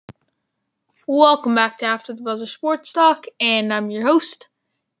Welcome back to After the Buzzer Sports Talk, and I'm your host,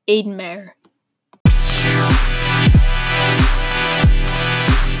 Aiden Mayer.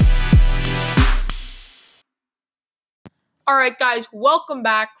 Alright guys, welcome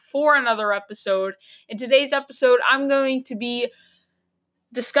back for another episode. In today's episode, I'm going to be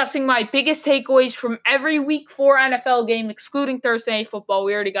discussing my biggest takeaways from every Week 4 NFL game, excluding Thursday Night Football.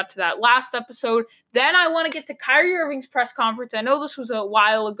 We already got to that last episode. Then I want to get to Kyrie Irving's press conference. I know this was a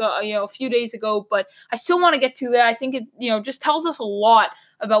while ago, a few days ago, but I still want to get to that. I think it, just tells us a lot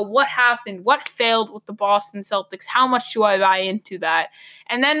about what happened, what failed with the Boston Celtics. How much do I buy into that?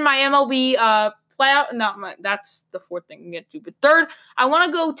 And then my MLB playoff. That's the fourth thing we get to. But third, I want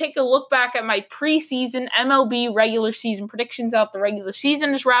to go take a look back at my preseason MLB regular season predictions out. The regular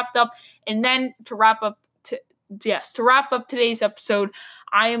season is wrapped up, and then to wrap up today's episode,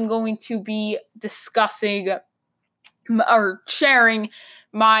 I am going to be discussing or sharing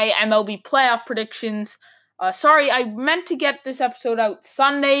my MLB playoff predictions. Sorry, I meant to get this episode out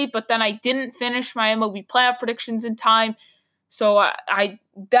Sunday, but then I didn't finish my MLB playoff predictions in time. So my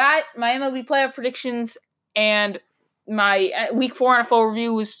MLB playoff predictions and my Week 4 NFL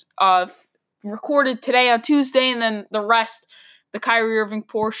review was recorded today on Tuesday, and then the rest, the Kyrie Irving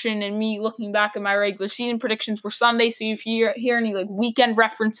portion, and me looking back at my regular season predictions were Sunday. So if you hear any weekend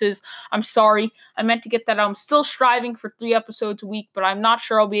references, I'm sorry. I meant to get that out. I'm still striving for 3 episodes a week, but I'm not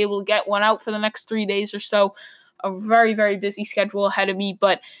sure I'll be able to get one out for the next 3 days or so. A very, very busy schedule ahead of me,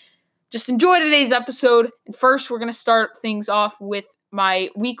 but just enjoy today's episode. And first, we're going to start things off with my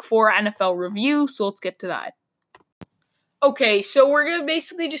Week 4 NFL review, so let's get to that. Okay, so we're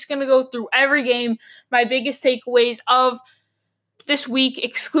basically just going to go through every game, my biggest takeaways of this week,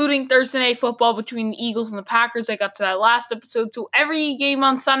 excluding Thursday Night Football between the Eagles and the Packers. I got to that last episode. So every game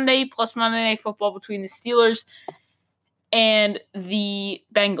on Sunday, plus Monday Night Football between the Steelers and the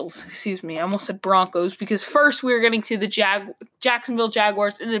Bengals. Excuse me, I almost said Broncos, because first we're getting to the Jacksonville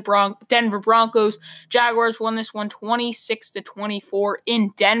Jaguars and the Denver Broncos. Jaguars won this one 26-24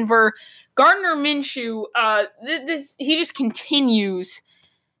 in Denver. Gardner Minshew, he just continues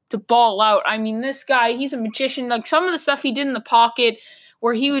to ball out. I mean, this guy, he's a magician. Like some of the stuff he did in the pocket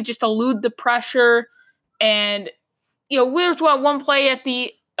where he would just elude the pressure, and there's one play at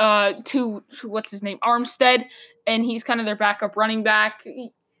the to what's his name, Armstead, and he's kind of their backup running back.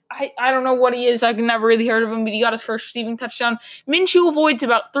 I don't know what he is. I've never really heard of him, but he got his first receiving touchdown. Minshew avoids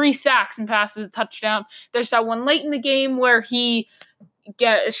about 3 sacks and passes a touchdown. There's that one late in the game where he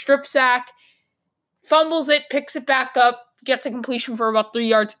gets a strip sack, fumbles it, picks it back up, gets a completion for about 3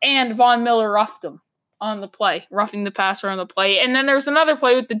 yards, and Von Miller roughed him on the play, roughing the passer on the play. And then there's another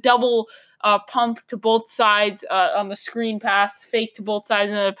play with the double pump to both sides on the screen pass, fake to both sides,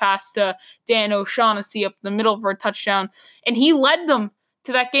 and then a pass to Dan O'Shaughnessy up the middle for a touchdown. And he led them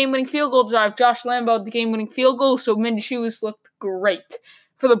to that game-winning field goal drive. Josh Lambo, the game-winning field goal, so Minshew has looked great.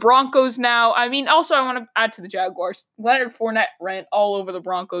 For the Broncos now, I want to add to the Jaguars. Leonard Fournette ran all over the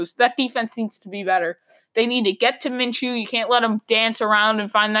Broncos. That defense needs to be better. They need to get to Minshew. You can't let him dance around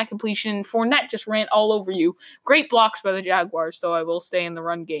and find that completion. Fournette just ran all over you. Great blocks by the Jaguars, though I will stay in the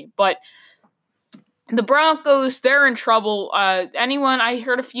run game. But the Broncos, they're in trouble. I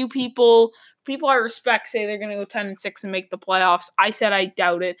heard a few people I respect say they're going to go 10-6 and make the playoffs. I said I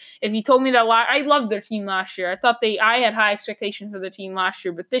doubt it. If you told me that, I loved their team last year. I had high expectations for the team last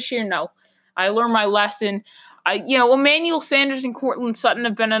year, but this year, no. I learned my lesson. Emmanuel Sanders and Courtland Sutton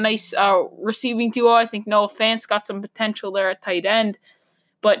have been a nice receiving duo. I think Noah Fant's got some potential there at tight end.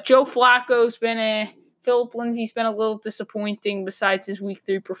 But Joe Flacco's Philip Lindsay's been a little disappointing besides his Week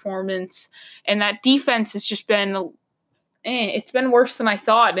 3 performance. And that defense has just been it's been worse than I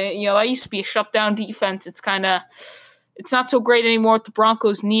thought. That used to be a shutdown defense. It's not so great anymore. The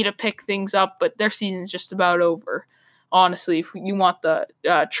Broncos need to pick things up, but their season's just about over, honestly, if you want the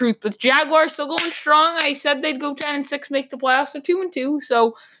truth. But the Jaguars still going strong. I said they'd go 10-6, make the playoffs. They're 2-2,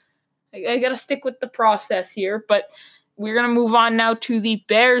 so I got to stick with the process here. But we're going to move on now to the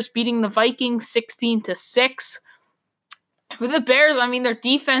Bears beating the Vikings 16-6. For the Bears, their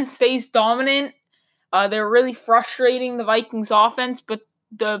defense stays dominant. They're really frustrating the Vikings offense, but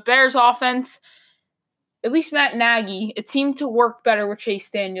the Bears offense, at least Matt Nagy, it seemed to work better with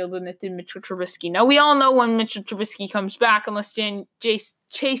Chase Daniel than it did Mitchell Trubisky. Now, we all know when Mitchell Trubisky comes back, unless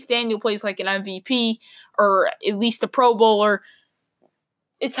Chase Daniel plays like an MVP or at least a Pro Bowler,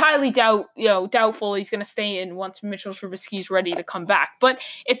 it's highly doubtful he's going to stay in once Mitchell Trubisky is ready to come back. But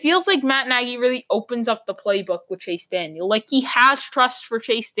it feels like Matt Nagy really opens up the playbook with Chase Daniel. Like, he has trust for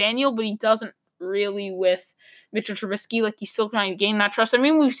Chase Daniel, but he doesn't really with Mitchell Trubisky. Like, he's still trying to gain that trust. I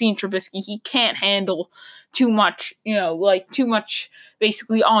mean, we've seen Trubisky. He can't handle too much, too much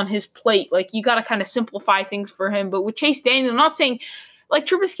basically on his plate. Like, you got to kind of simplify things for him. But with Chase Daniel, I'm not saying, like,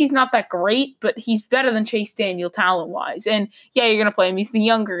 Trubisky's not that great, but he's better than Chase Daniel talent-wise. And, yeah, you're going to play him. He's the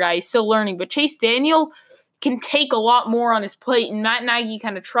younger guy. He's still learning. But Chase Daniel can take a lot more on his plate, and Matt Nagy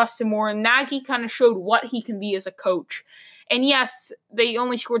kind of trusts him more, and Nagy kind of showed what he can be as a coach. And yes, they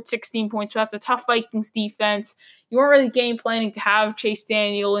only scored 16 points, but that's a tough Vikings defense. You weren't really game planning to have Chase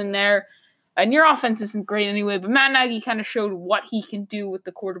Daniel in there, and your offense isn't great anyway, but Matt Nagy kind of showed what he can do with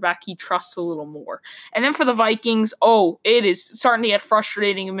the quarterback he trusts a little more. And then for the Vikings, it is starting to get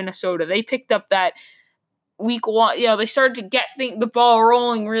frustrating in Minnesota. They picked up that week one, they started to get the ball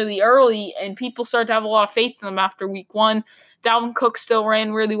rolling really early, and people started to have a lot of faith in them after week one. Dalvin Cook still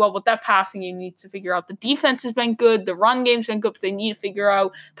ran really well, but that passing game needs to figure out. The defense has been good. The run game's been good, but they need to figure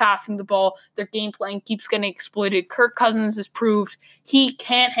out passing the ball. Their game plan keeps getting exploited. Kirk Cousins has proved he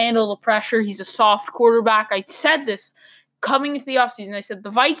can't handle the pressure. He's a soft quarterback. I said this coming into the offseason. I said the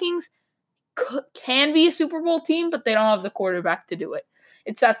Vikings can be a Super Bowl team, but they don't have the quarterback to do it.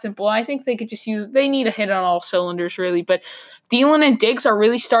 It's that simple. I think they could just they need a hit on all cylinders, really. But Thielen and Diggs are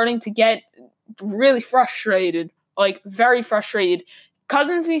really starting to get really frustrated, like very frustrated.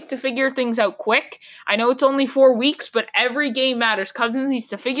 Cousins needs to figure things out quick. I know it's only 4 weeks, but every game matters. Cousins needs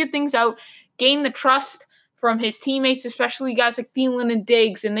to figure things out, gain the trust from his teammates, especially guys like Thielen and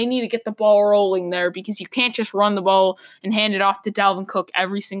Diggs, and they need to get the ball rolling there because you can't just run the ball and hand it off to Dalvin Cook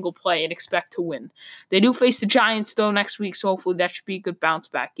every single play and expect to win. They do face the Giants, though, next week, so hopefully that should be a good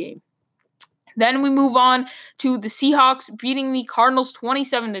bounce-back game. Then we move on to the Seahawks beating the Cardinals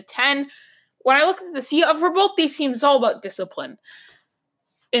 27-10. When I look at the Seahawks, for both these teams, it's all about discipline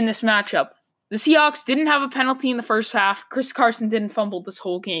in this matchup. The Seahawks didn't have a penalty in the first half. Chris Carson didn't fumble this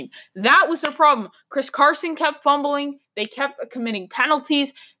whole game. That was their problem. Chris Carson kept fumbling. They kept committing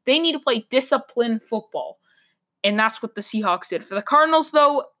penalties. They need to play disciplined football. And that's what the Seahawks did. For the Cardinals,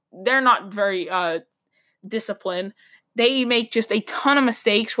 though, they're not very disciplined. They make just a ton of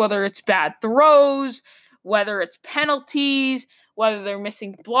mistakes, whether it's bad throws, whether it's penalties, whether they're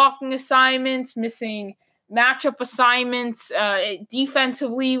missing blocking assignments, missing matchup assignments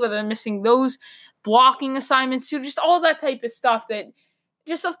defensively, whether they're missing those blocking assignments too, just all that type of stuff that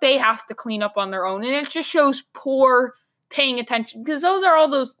they have to clean up on their own. And it just shows poor paying attention, because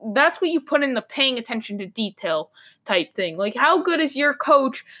that's what you put in the paying attention to detail type thing. Like, how good is your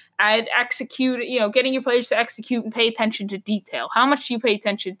coach at getting your players to execute and pay attention to detail? How much do you pay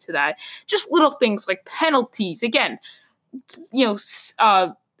attention to that? Just little things like penalties, again,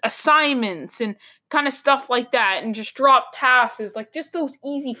 assignments and kind of stuff like that, and just drop passes, like just those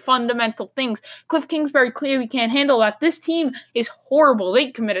easy fundamental things. Cliff Kingsbury clearly can't handle that. This team is horrible. They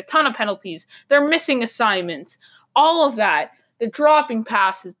commit a ton of penalties. They're missing assignments. All of that. They're dropping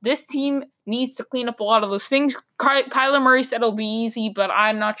passes. This team needs to clean up a lot of those things. Kyler Murray said it'll be easy, but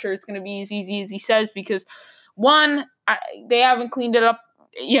I'm not sure it's going to be as easy as he says, because one, they haven't cleaned it up,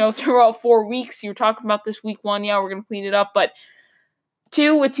 throughout 4 weeks. You're talking about this week one. Yeah, we're going to clean it up, but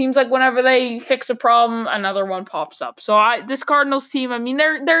two, it seems like whenever they fix a problem, another one pops up. So this Cardinals team, I mean,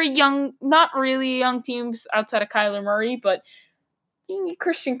 they're young, not really young teams outside of Kyler Murray, but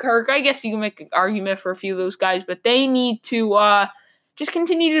Christian Kirk, I guess you can make an argument for a few of those guys, but they need to just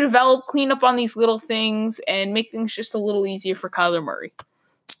continue to develop, clean up on these little things, and make things just a little easier for Kyler Murray.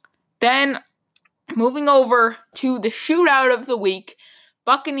 Then, moving over to the shootout of the week,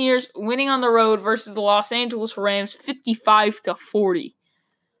 Buccaneers winning on the road versus the Los Angeles Rams 55-40.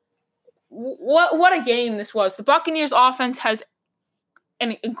 What a game this was. The Buccaneers offense has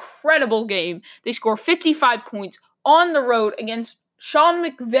an incredible game. They score 55 points on the road against Sean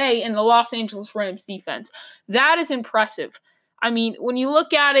McVay and the Los Angeles Rams defense. That is impressive. I mean, when you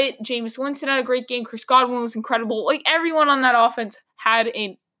look at it, Jameis Winston had a great game. Chris Godwin was incredible. Like, everyone on that offense had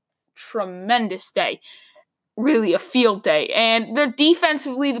a tremendous day. Really a field day. And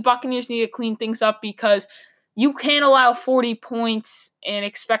defensively, the Buccaneers need to clean things up, because you can't allow 40 points and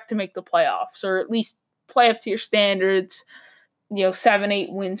expect to make the playoffs, or at least play up to your standards.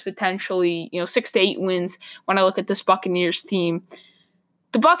 7-8 wins potentially, 6-8 wins when I look at this Buccaneers team.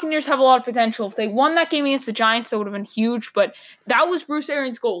 The Buccaneers have a lot of potential. If they won that game against the Giants, that would have been huge, but that was Bruce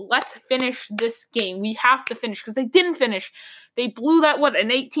Arians' goal. Let's finish this game. We have to finish, because they didn't finish. They blew an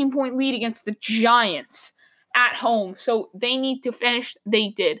 18-point lead against the Giants at home. So they need to finish. They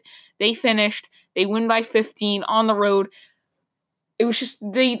did. They finished. They win by 15 on the road. It was just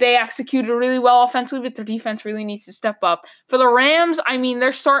they executed really well offensively, but their defense really needs to step up. For the Rams, I mean,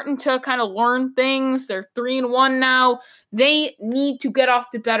 they're starting to kind of learn things. They're 3-1 now. They need to get off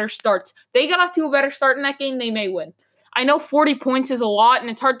to better starts. They got off to a better start in that game, they may win. I know 40 points is a lot,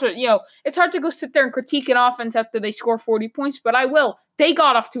 and it's hard to go sit there and critique an offense after they score 40 points, but I will. They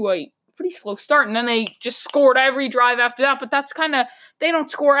got off to a pretty slow start, and then they just scored every drive after that, but that's they don't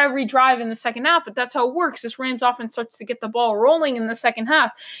score every drive in the second half, but that's how it works. This Rams offense starts to get the ball rolling in the second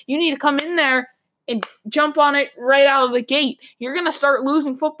half. You need to come in there and jump on it right out of the gate. You're going to start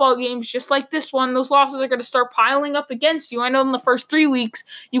losing football games just like this one. Those losses are going to start piling up against you. I know in the first 3 weeks,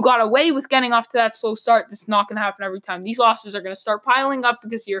 you got away with getting off to that slow start. This is not going to happen every time. These losses are going to start piling up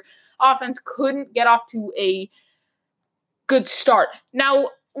because your offense couldn't get off to a good start. Now,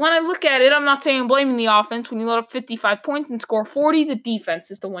 when I look at it, I'm not saying I'm blaming the offense. When you let up 55 points and score 40, the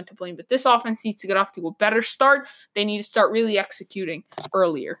defense is the one to blame. But this offense needs to get off to a better start. They need to start really executing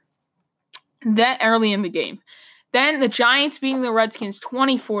early in the game. Then the Giants beating the Redskins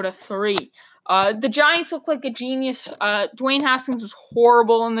 24-3. The Giants look like a genius. Dwayne Haskins was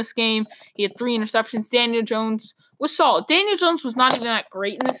horrible in this game. He had 3 interceptions. Daniel Jones was solid. Daniel Jones was not even that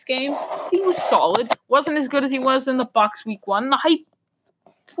great in this game. He was solid. Wasn't as good as he was in the Bucs week 1. The hype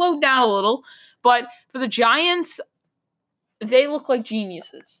slowed down a little, but for the Giants, they look like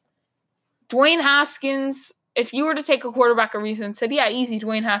geniuses. Dwayne Haskins, if you were to take a quarterback a reason and said, yeah, easy,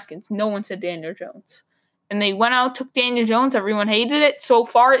 Dwayne Haskins, no one said Daniel Jones. And they went out, took Daniel Jones, everyone hated it. So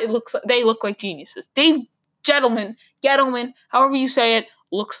far, they look like geniuses. Dave Gettleman, however you say it,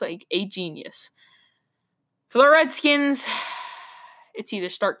 looks like a genius. For the Redskins, it's either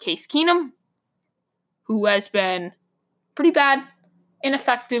start Case Keenum, who has been pretty bad,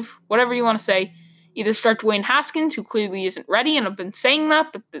 ineffective, whatever you want to say. Either start Dwayne Haskins, who clearly isn't ready, and I've been saying that,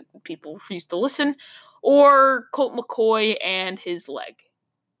 but the people refuse to listen, or Colt McCoy and his leg.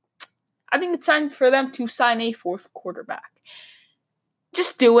 I think it's time for them to sign a 4th quarterback.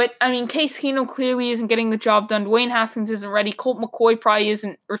 Just do it. I mean, Case Keenum clearly isn't getting the job done. Dwayne Haskins isn't ready. Colt McCoy probably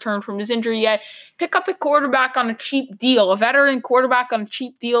isn't returned from his injury yet. Pick up a quarterback on a cheap deal, a veteran quarterback on a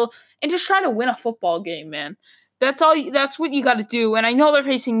cheap deal, and just try to win a football game, man. That's what you got to do. And I know they're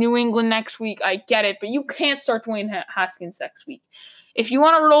facing New England next week. I get it. But you can't start Dwayne Haskins next week. If you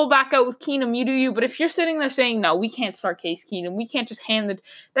want to roll back out with Keenum, you do you. But if you're sitting there saying, no, we can't start Case Keenum. We can't just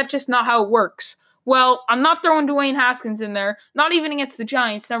that's just not how it works. Well, I'm not throwing Dwayne Haskins in there. Not even against the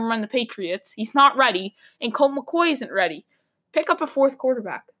Giants. Never mind the Patriots. He's not ready. And Colt McCoy isn't ready. Pick up a 4th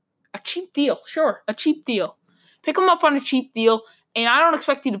quarterback. A cheap deal. Sure, a cheap deal. Pick him up on a cheap deal. And I don't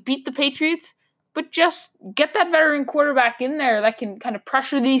expect you to beat the Patriots, but just get that veteran quarterback in there that can kind of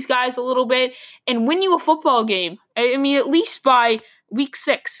pressure these guys a little bit and win you a football game. I mean, at least by week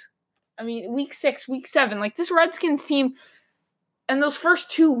 6. I mean, week 6, week 7. Like, this Redskins team, in those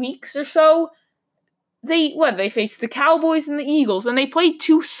first 2 weeks or so, they faced the Cowboys and the Eagles, and they played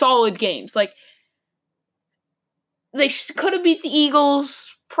 2 solid games. Like, they could have beat the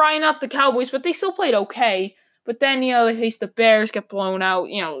Eagles, probably not the Cowboys, but they still played okay. But then, they faced the Bears, get blown out,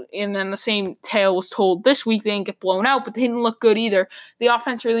 and then the same tale was told this week. They didn't get blown out, but they didn't look good either. The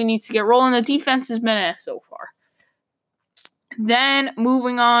offense really needs to get rolling. The defense has been so far. Then,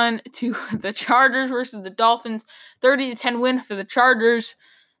 moving on to the Chargers versus the Dolphins. 30-10 win for the Chargers.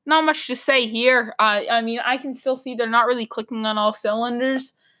 Not much to say here. I mean, I can still see they're not really clicking on all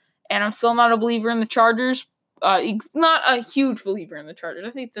cylinders, and I'm still not a believer in the Chargers. Not a huge believer in the Chargers. I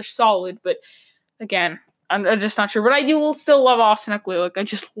think they're solid, but again, I'm just not sure, but I do still love Austin Ekeler. Like,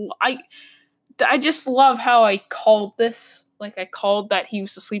 I just love how I called this. Like, I called that he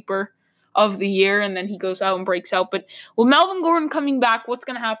was the sleeper of the year, and then he goes out and breaks out. But with Melvin Gordon coming back, what's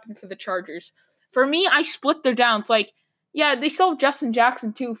going to happen for the Chargers? For me, I split their downs. Like, yeah, they still have Justin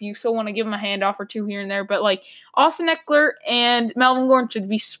Jackson, too, if you still want to give him a handoff or two here and there. But, like, Austin Ekeler and Melvin Gordon should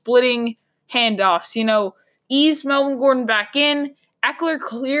be splitting handoffs. Ease Melvin Gordon back in. Ekeler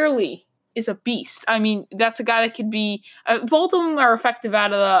clearly is a beast. I mean, that's a guy that could be both of them are effective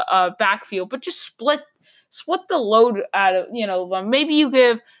out of the backfield, but just split the load out of them. Maybe you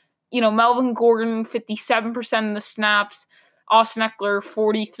give Melvin Gordon 57% of the snaps, Austin Ekeler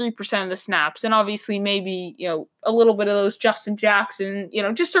 43% of the snaps, and obviously maybe a little bit of those Justin Jackson,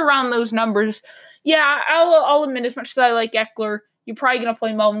 just around those numbers. Yeah, I'll admit, as much as I like Ekeler, you're probably gonna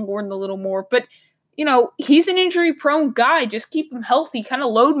play Melvin Gordon a little more, but he's an injury-prone guy. Just keep him healthy. Kind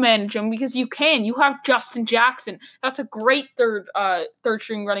of load manage him because you can. You have Justin Jackson. That's a great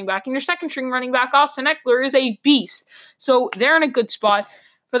third-string running back. And your second-string running back, Austin Ekeler, is a beast. So they're in a good spot.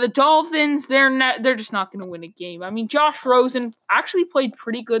 For the Dolphins, they're just not going to win a game. I mean, Josh Rosen actually played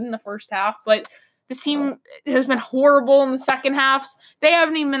pretty good in the first half, but This team has been horrible in the second halves. They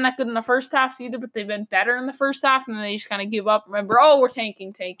haven't even been that good in the first halves either, but they've been better in the first half, and then they just kind of give up. Remember, we're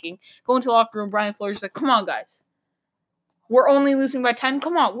tanking. Go into the locker room, Brian Flores like, come on, guys. We're only losing by 10.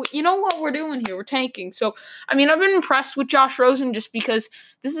 Come on. You know what we're doing here? We're tanking. So, I've been impressed with Josh Rosen just because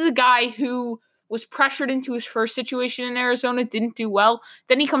this is a guy who was pressured into his first situation in Arizona, didn't do well.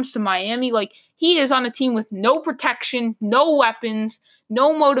 Then he comes to Miami. He is on a team with no protection, no weapons,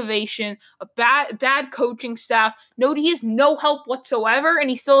 no motivation, a bad coaching staff. He has no help whatsoever, and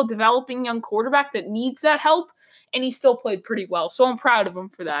he's still a developing young quarterback that needs that help, and he still played pretty well. So I'm proud of him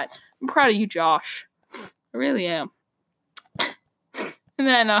for that. I'm proud of you, Josh. I really am. And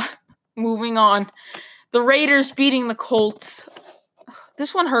then, moving on, the Raiders beating the Colts.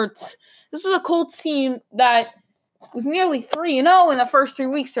 This one hurts. This was a Colts team that was nearly 3-0 in the first 3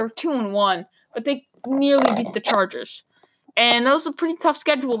 weeks. They were 2-1, but they nearly beat the Chargers. And that was a pretty tough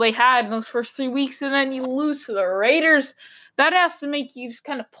schedule they had in those first 3 weeks, and then you lose to the Raiders. That has to make you just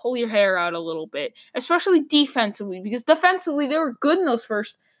kind of pull your hair out a little bit, especially defensively, because defensively they were good in those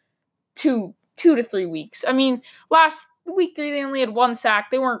first 2 to 3 weeks. Last week 3 they only had 1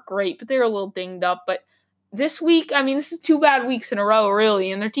 sack. They weren't great, but they were a little dinged up, but this week, this is 2 bad weeks in a row,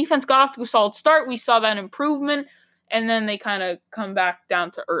 really, and their defense got off to a solid start. We saw that improvement, and then they kind of come back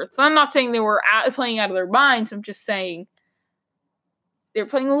down to earth. I'm not saying they were playing out of their minds. I'm just saying they're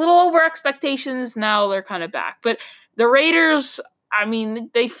playing a little over expectations. Now they're kind of back. But the Raiders,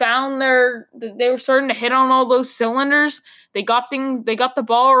 they found they were starting to hit on all those cylinders. They got the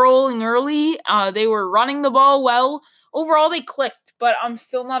ball rolling early. They were running the ball well. Overall, they clicked. But I'm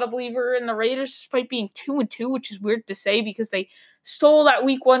still not a believer in the Raiders, despite being 2-2, which is weird to say because they stole that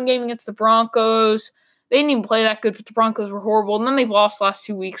Week 1 game against the Broncos. They didn't even play that good, but the Broncos were horrible. And then they've lost the last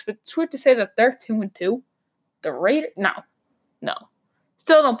 2 weeks. But it's weird to say that they're 2-2. The Raiders, no.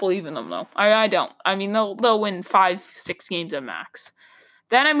 Still don't believe in them though. I don't. They'll win 5-6 games at max.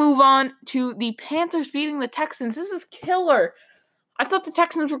 Then I move on to the Panthers beating the Texans. This is killer. I thought the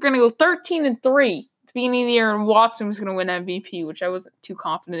Texans were going to go 13-3. Beginning of the year, and Watson was going to win MVP, which I wasn't too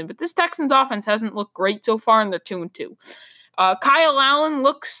confident in. But this Texans offense hasn't looked great so far, and they're 2-2. Kyle Allen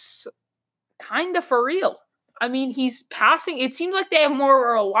looks kind of for real. He's passing. It seems like they have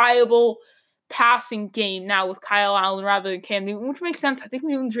more reliable passing game now with Kyle Allen rather than Cam Newton, which makes sense. I think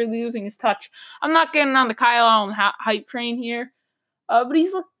Newton's really losing his touch. I'm not getting on the Kyle Allen hype train here. But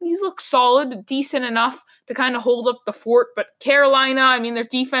he's looked solid, decent enough to kind of hold up the fort. But Carolina, their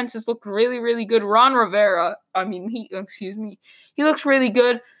defense has looked really, really good. Ron Rivera, he looks really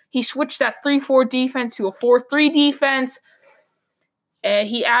good. He switched that 3-4 defense to a 4-3 defense.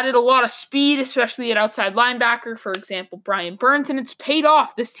 He added a lot of speed, especially at outside linebacker, for example, Brian Burns, and it's paid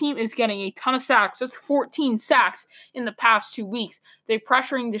off. This team is getting a ton of sacks. That's 14 sacks in the past 2 weeks. They're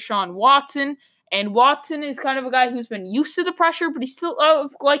pressuring Deshaun Watson. And Watson is kind of a guy who's been used to the pressure, but he's still,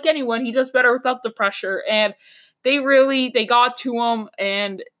 like anyone, he does better without the pressure. And they got to him,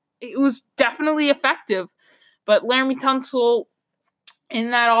 and it was definitely effective. But Laremy Tunsil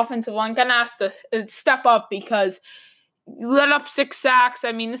in that offensive line kind of has to step up because you let up 6 sacks.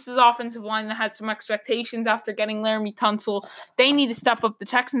 This is offensive line that had some expectations after getting Laremy Tunsil. They need to step up. The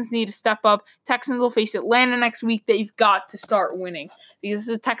Texans need to step up. Texans will face Atlanta next week. They've got to start winning because this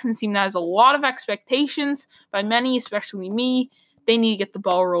is a Texans team that has a lot of expectations by many, especially me. They need to get the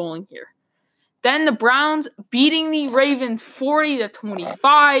ball rolling here. Then the Browns beating the Ravens 40-25.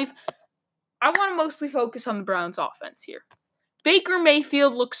 I want to mostly focus on the Browns offense here. Baker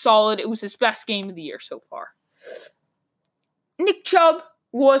Mayfield looks solid. It was his best game of the year so far. Nick Chubb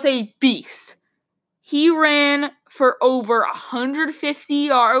was a beast. He ran for over 150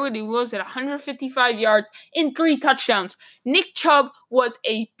 yards. 155 yards in 3 touchdowns. Nick Chubb was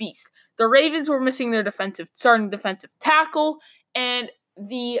a beast. The Ravens were missing their starting defensive tackle, and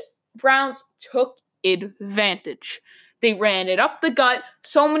the Browns took advantage. They ran it up the gut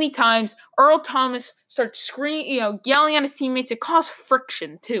so many times. Earl Thomas starts screaming, yelling at his teammates. It caused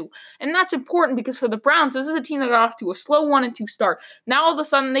friction, too. And that's important because for the Browns, this is a team that got off to a slow 1-2 start. Now, all of a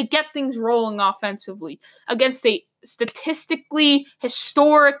sudden, they get things rolling offensively against a statistically,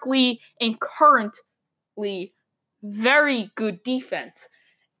 historically, and currently very good defense.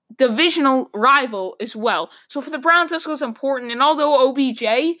 Divisional rival as well. So for the Browns, this was important. And although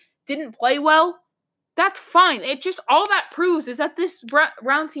OBJ didn't play well, that's fine. It just, all that proves is that this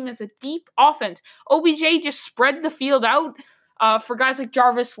Browns team has a deep offense. OBJ just spread the field out for guys like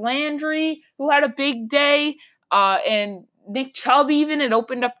Jarvis Landry, who had a big day, and Nick Chubb even. It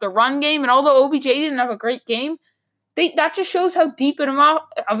opened up the run game. And although OBJ didn't have a great game, That just shows how deep of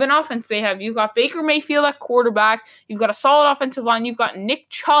an offense they have. You've got Baker Mayfield at quarterback. You've got a solid offensive line. You've got Nick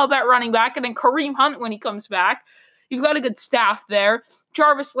Chubb at running back, and then Kareem Hunt when he comes back. You've got a good staff there.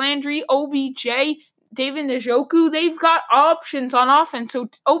 Jarvis Landry, OBJ, David Njoku, they've got options on offense. So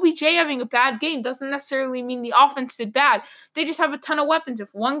OBJ having a bad game doesn't necessarily mean the offense did bad. They just have a ton of weapons.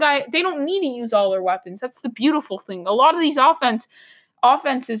 If one guy, they don't need to use all their weapons. That's the beautiful thing. A lot of these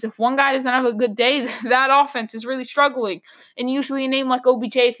offenses, if one guy doesn't have a good day, that offense is really struggling. And usually a name like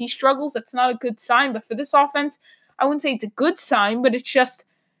OBJ, if he struggles, that's not a good sign. But for this offense, I wouldn't say it's a good sign, but it's just,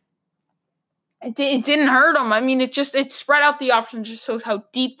 it didn't hurt him. I mean, it spread out the options, just shows how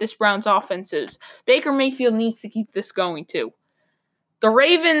deep this Browns offense is. Baker Mayfield needs to keep this going too. The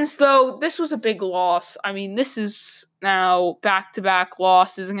Ravens, though, this was a big loss. I mean, this is now back-to-back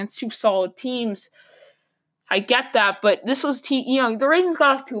losses against two solid teams. I get that, but this was, the Ravens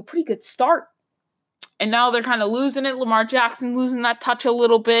got off to a pretty good start. And now they're kind of losing it. Lamar Jackson losing that touch a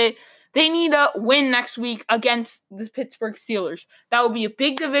little bit. They need a win next week against the Pittsburgh Steelers. That would be a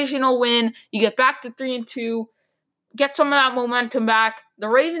big divisional win. You get back to 3-2, get some of that momentum back. The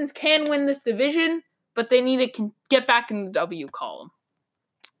Ravens can win this division, but they need to get back in the W column.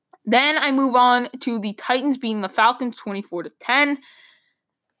 Then I move on to the Titans beating the Falcons 24-10.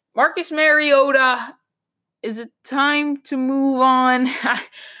 Marcus Mariota, is it time to move on?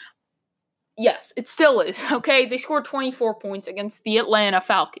 Yes, it still is, okay? They scored 24 points against the Atlanta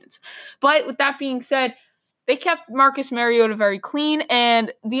Falcons. But with that being said, they kept Marcus Mariota very clean,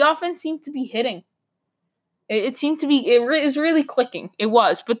 and the offense seemed to be hitting. It seemed to be, it was really clicking. It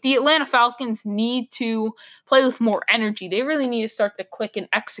was. But the Atlanta Falcons need to play with more energy. They really need to start to click and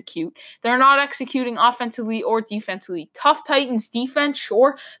execute. They're not executing offensively or defensively. Tough Titans defense,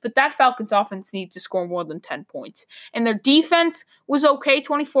 sure, but that Falcons offense needs to score more than 10 points. And their defense was okay.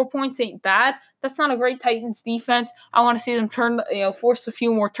 24 points ain't bad. That's not a great Titans defense. I want to see them force a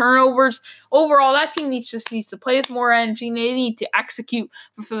few more turnovers. Overall, that team needs to play with more energy. They need to execute.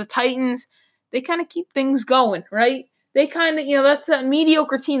 But for the Titans, they kind of keep things going, right? They kind of, that's a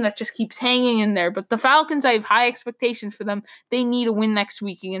mediocre team that just keeps hanging in there. But the Falcons, I have high expectations for them. They need a win next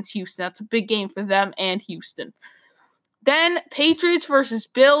week against Houston. That's a big game for them and Houston. Then Patriots versus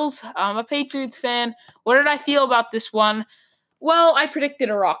Bills. I'm a Patriots fan. What did I feel about this one? Well, I predicted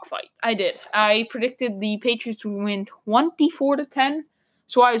a rock fight. I did. I predicted the Patriots would win 24-10.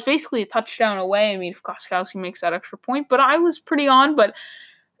 So I was basically a touchdown away. I mean, if Gostkowski makes that extra point. But I was pretty on. But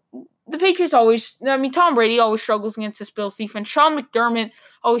the Patriots Tom Brady always struggles against this Bills defense. Sean McDermott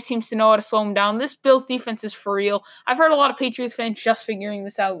always seems to know how to slow him down. This Bills defense is for real. I've heard a lot of Patriots fans just figuring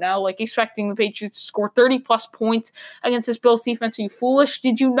this out now, like expecting the Patriots to score 30-plus points against this Bills defense. Are you foolish?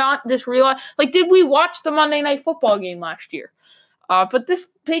 Did you not just realize? Did we watch the Monday Night Football game last year? But this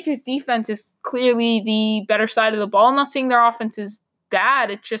Patriots defense is clearly the better side of the ball. I'm not saying their offense is bad.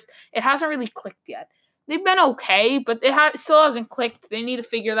 It's just it hasn't really clicked yet. They've been okay, but it still hasn't clicked. They need to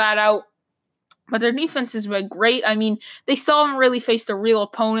figure that out. But their defense has been great. I mean, they still haven't really faced a real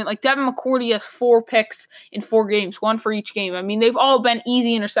opponent. Like, Devin McCourty has 4 picks in 4 games, 1 for each game. I mean, they've all been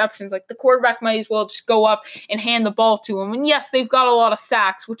easy interceptions. Like, the quarterback might as well just go up and hand the ball to him. And yes, they've got a lot of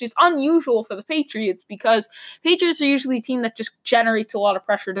sacks, which is unusual for the Patriots because Patriots are usually a team that just generates a lot of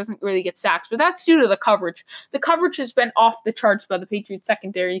pressure, doesn't really get sacks. But that's due to the coverage. The coverage has been off the charts by the Patriots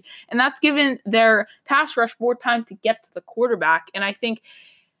secondary, and that's given their pass rush more time to get to the quarterback. And I think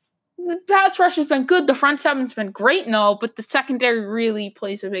the pass rush has been good. The front seven's been great and all, but the secondary really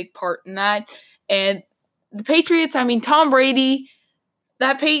plays a big part in that. And the Patriots, Tom Brady,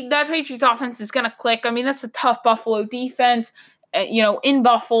 that Patriots offense is going to click. I mean, that's a tough Buffalo defense, in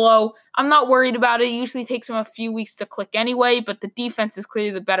Buffalo. I'm not worried about it. It usually takes them a few weeks to click anyway, but the defense is clearly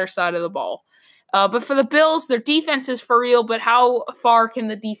the better side of the ball. But for the Bills, their defense is for real, but how far can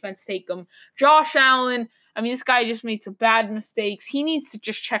the defense take them? Josh Allen, this guy just made some bad mistakes. He needs to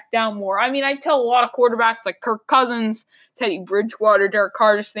just check down more. I tell a lot of quarterbacks like Kirk Cousins, Teddy Bridgewater, Derek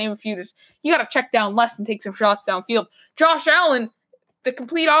Carr, just to name a few, you got to check down less and take some shots downfield. Josh Allen, the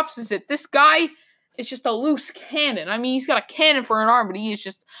complete opposite. This guy is just a loose cannon. He's got a cannon for an arm, but he is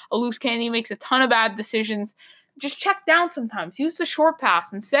just a loose cannon. He makes a ton of bad decisions. Just check down sometimes. Use the short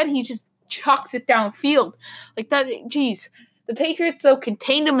pass. Instead, he just chucks it downfield. Like that, geez. The Patriots, though,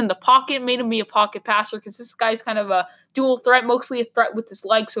 contained him in the pocket, made him be a pocket passer because this guy's kind of a dual threat, mostly a threat with his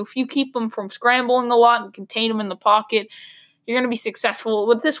legs. So if you keep him from scrambling a lot and contain him in the pocket, you're going to be successful.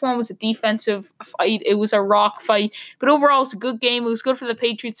 But this one was a defensive fight. It was a rock fight. But overall, it was a good game. It was good for the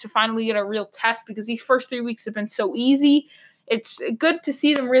Patriots to finally get a real test because these first 3 weeks have been so easy. It's good to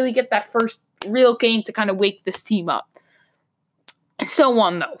see them really get that first real game to kind of wake this team up. And so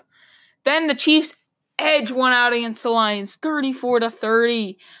on, though. Then the Chiefs edge one out against the Lions,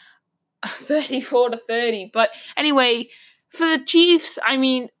 34-30. 34-30. But anyway, for the Chiefs, I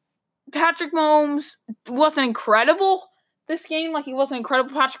mean, Patrick Mahomes wasn't incredible this game. Like, he wasn't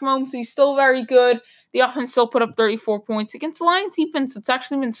incredible, Patrick Mahomes. He's still very good. The offense still put up 34 points against the Lions defense. It's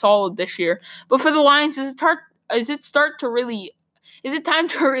actually been solid this year. But for the Lions, is it time to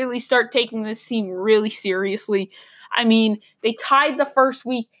really start taking this team really seriously? I mean, they tied the first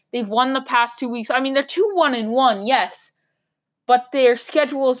week. They've won the past 2 weeks. I mean, they're 2-1-1, yes. But their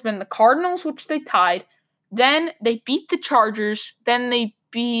schedule has been the Cardinals, which they tied. Then they beat the Chargers. Then they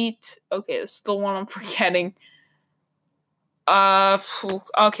beat... Okay, there's the one I'm forgetting.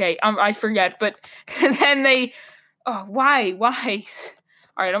 Okay, I forget. But then they... Oh, why? All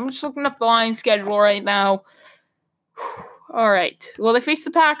right, I'm just looking up the Lions schedule right now. All right. Well, they face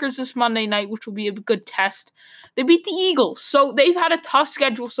the Packers this Monday night, which will be a good test. They beat the Eagles. So they've had a tough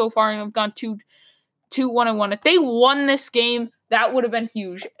schedule so far and have gone 2-1-1. If they won this game, that would have been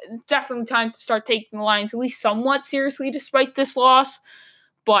huge. It's definitely time to start taking the Lions at least somewhat seriously despite this loss.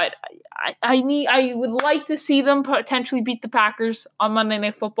 But I would like to see them potentially beat the Packers on Monday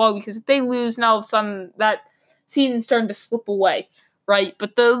Night Football, because if they lose, now all of a sudden that season's starting to slip away, right?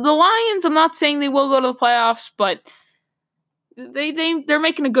 But the Lions, I'm not saying they will go to the playoffs, but they're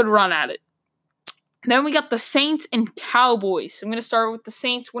making a good run at it. Then we got the Saints and Cowboys. I'm going to start with the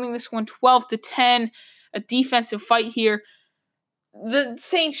Saints winning this one 12-10. A defensive fight here. The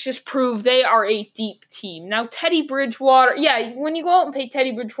Saints just proved they are a deep team. Now, Teddy Bridgewater, when you go out and pay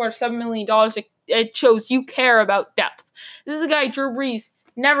Teddy Bridgewater $7 million, it shows you care about depth. This is a guy, Drew Brees,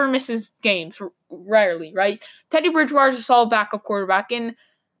 never misses games, rarely, right? Teddy Bridgewater is a solid backup quarterback and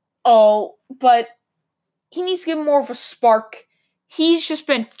all, but he needs to give him more of a spark. He's just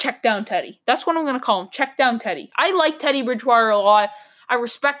been check down Teddy. That's what I'm going to call him, check down Teddy. I like Teddy Bridgewater a lot. I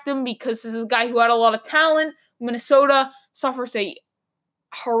respect him because this is a guy who had a lot of talent. Minnesota suffers a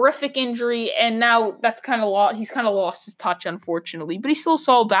horrific injury, and now that's kind of lost. He's kind of lost his touch, unfortunately, but he's still a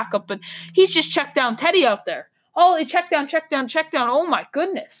solid backup. But he's just checked down Teddy out there. Oh, he check down. Oh my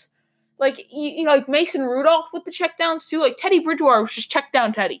goodness! Like like Mason Rudolph with the check downs too. Like Teddy Bridgewater was just check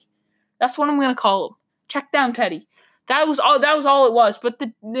down Teddy. That's what I'm gonna call him. Check down Teddy. That was all it was. But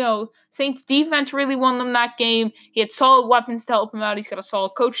the Saints defense really won them that game. He had solid weapons to help him out. He's got a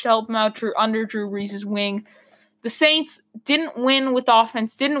solid coach to help him out under Drew Brees' wing. The Saints didn't win with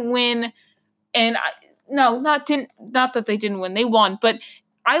offense, didn't win, and not that they didn't win, they won, but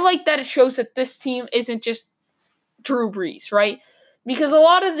I like that it shows that this team isn't just Drew Brees, right? Because a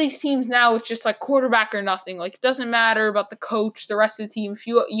lot of these teams now, it's just like quarterback or nothing. Like, it doesn't matter about the coach, the rest of the team. If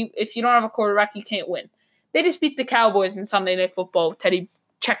you don't have a quarterback, you can't win. They just beat the Cowboys in Sunday Night Football with Teddy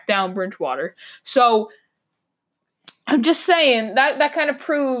check down Bridgewater. So I'm just saying that kind of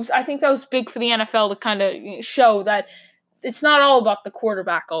proves, I think that was big for the NFL to kind of show that it's not all about the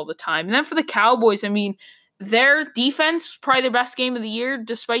quarterback all the time. And then for the Cowboys, I mean, their defense, probably their best game of the year,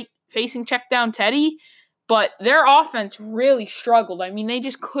 despite facing check down Teddy, but their offense really struggled. I mean, they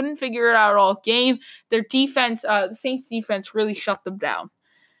just couldn't figure it out all game. Their defense, the Saints defense really shut them down.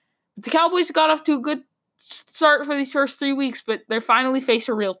 The Cowboys got off to a good start for these first 3 weeks, but they finally face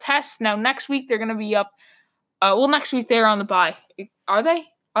a real test. Now, next week, they're going to be up. Next week they're on the bye. Are they?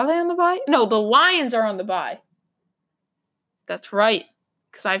 Are they on the bye? No, the Lions are on the bye. That's right.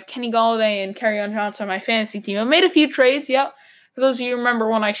 Because I have Kenny Golladay and Kerryon Johnson on my fantasy team. I made a few trades, yep. For those of you who remember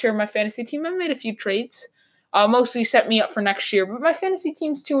when I shared my fantasy team, I made a few trades. Mostly set me up for next year. But my fantasy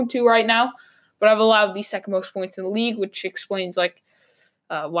team's 2-2 right now. But I've allowed the second most points in the league, which explains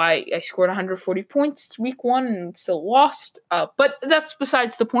why I scored 140 points week 1 and still lost. But that's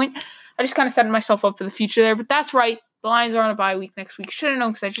besides the point. I just kind of set myself up for the future there. But that's right. The Lions are on a bye week next week. Should have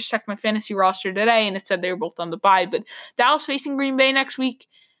known because I just checked my fantasy roster today and it said they were both on the bye. But Dallas facing Green Bay next week.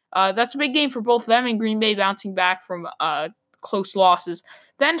 That's a big game for both of them, and Green Bay bouncing back from close losses.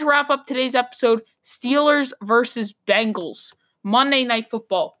 Then to wrap up today's episode, Steelers versus Bengals. Monday Night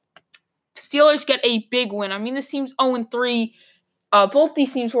Football. Steelers get a big win. I mean, this team's 0-3. Both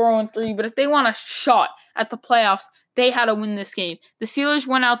these teams were 0-3, but if they want a shot at the playoffs, they had to win this game. The Steelers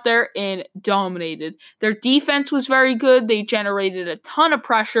went out there and dominated. Their defense was very good. They generated a ton of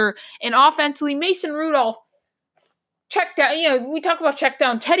pressure. And offensively, Mason Rudolph checked down. We talk about check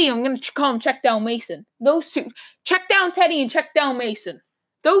down Teddy. I'm going to call him check down Mason. Those two. Check down Teddy and check down Mason.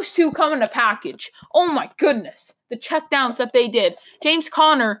 Those two come in a package. Oh my goodness. The check downs that they did. James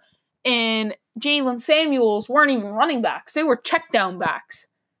Conner and Jalen Samuels weren't even running backs. They were check down backs.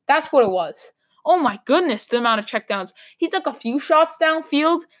 That's what it was. Oh my goodness, the amount of checkdowns. He took a few shots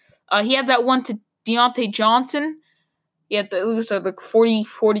downfield. He had that one to Deontay Johnson. It was like 40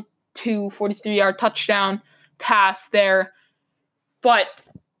 43-yard touchdown pass there. But,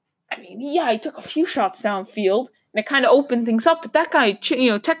 I mean, yeah, he took a few shots downfield, and it kind of opened things up. But that guy,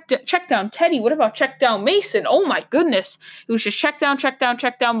 check down Teddy. What about check down Mason? Oh, my goodness. It was just check down, but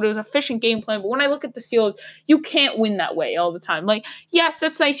it was an efficient game plan. But when I look at the Steelers, you can't win that way all the time. Like, yes,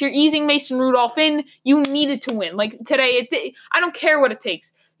 that's nice. You're easing Mason Rudolph in. You needed to win. Like, today, I don't care what it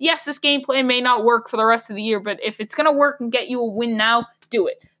takes. Yes, this game plan may not work for the rest of the year, but if it's going to work and get you a win now, do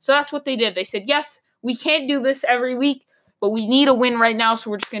it. So that's what they did. They said, yes, we can't do this every week, but we need a win right now, so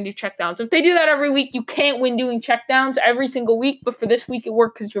we're just going to do checkdowns. If they do that every week, you can't win doing checkdowns every single week, but for this week it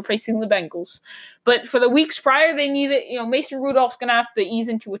worked because you're facing the Bengals. But for the weeks prior, they needed, Mason Rudolph's going to have to ease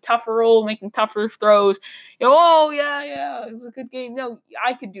into a tougher role, making tougher throws. Oh, yeah, it was a good game. No,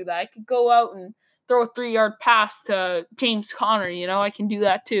 I could do that. I could go out and throw a 3-yard pass to James Conner, I can do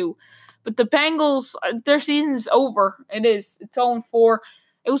that too. But the Bengals, their season's over. It is. It's 0-4.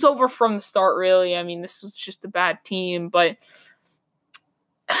 It was over from the start, really. I mean, this was just a bad team, but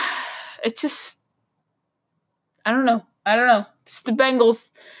it's just, I don't know. It's the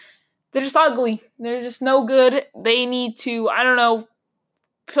Bengals. They're just ugly. They're just no good. They need to,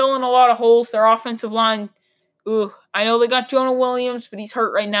 fill in a lot of holes. Their offensive line, I know they got Jonah Williams, but he's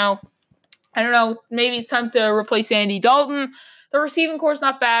hurt right now. I don't know. Maybe it's time to replace Andy Dalton. The receiving core is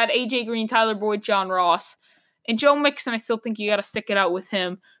not bad. A.J. Green, Tyler Boyd, John Ross. And Joe Mixon, I still think you got to stick it out with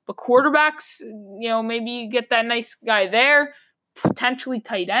him. But quarterbacks, maybe you get that nice guy there. Potentially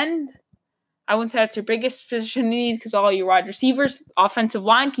tight end. I wouldn't say that's your biggest position need because all your wide receivers, offensive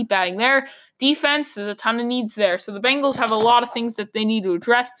line, keep adding there. Defense, there's a ton of needs there. So the Bengals have a lot of things that they need to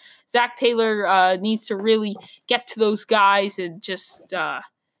address. Zach Taylor needs to really get to those guys and just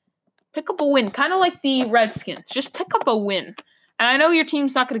pick up a win. Kind of like the Redskins. Just pick up a win. And I know your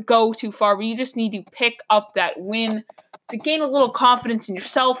team's not going to go too far, but you just need to pick up that win to gain a little confidence in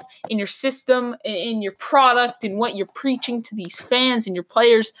yourself, in your system, in your product, in what you're preaching to these fans and your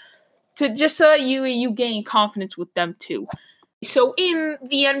players, to just so that you gain confidence with them too. So in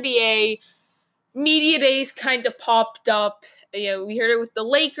the NBA, media days kind of popped up. We heard it with the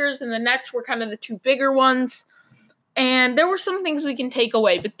Lakers and the Nets were kind of the two bigger ones. And there were some things we can take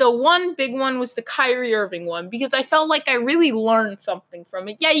away, but the one big one was the Kyrie Irving one, because I felt like I really learned something from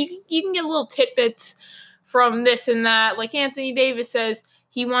it. Yeah, you can get little tidbits from this and that. Like Anthony Davis says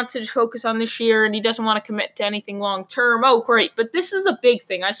he wants to focus on this year and he doesn't want to commit to anything long term. Oh, great. But this is a big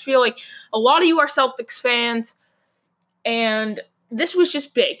thing. I just feel like a lot of you are Celtics fans, and this was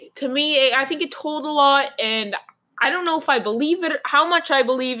just big. To me, I think it told a lot, and I don't know if I believe it, how much I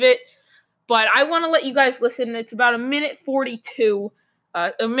believe it, but I want to let you guys listen. It's about a minute and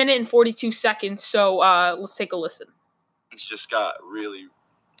 42 seconds. So let's take a listen. It's just got really,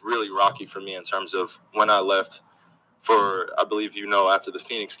 really rocky for me in terms of when I left for, I believe, after the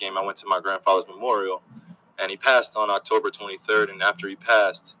Phoenix game, I went to my grandfather's memorial, and he passed on October 23rd. And after he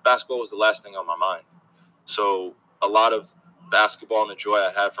passed, basketball was the last thing on my mind. So a lot of basketball and the joy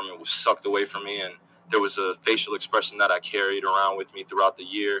I had from it was sucked away from me. And there was a facial expression that I carried around with me throughout the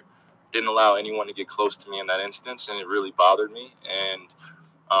year. Didn't allow anyone to get close to me in that instance, and it really bothered me. And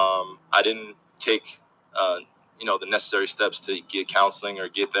I didn't take, the necessary steps to get counseling or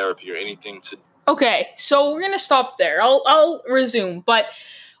get therapy or anything to. Okay, so we're gonna stop there. I'll resume, but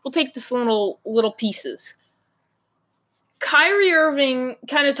we'll take this little pieces. Kyrie Irving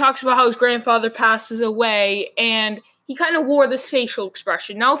kind of talks about how his grandfather passes away, and he kind of wore this facial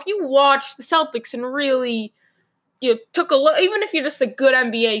expression. Now, if you watch the Celtics and really took a look, even if you're just a good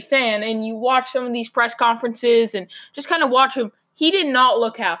NBA fan and you watch some of these press conferences and just kind of watch him, he did not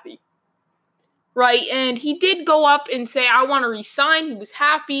look happy, right? And he did go up and say, I want to resign. He was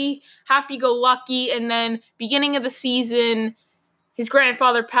happy-go-lucky, and then beginning of the season, his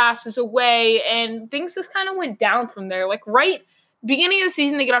grandfather passes away, and things just kind of went down from there. Like, right beginning of the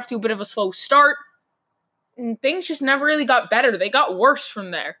season, they get off to a bit of a slow start, and things just never really got better. They got worse from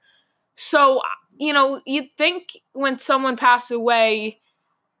there. So, you'd think when someone passed away,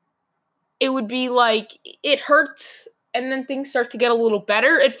 it would be like it hurts and then things start to get a little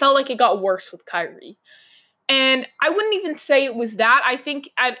better. It felt like it got worse with Kyrie. And I wouldn't even say it was that. I think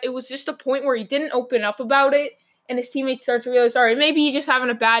it was just a point where he didn't open up about it, and his teammates start to realize, all right, maybe he's just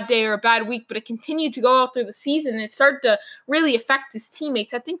having a bad day or a bad week, but it continued to go out through the season, and it started to really affect his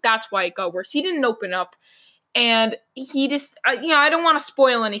teammates. I think that's why it got worse. He didn't open up. And he just, I don't want to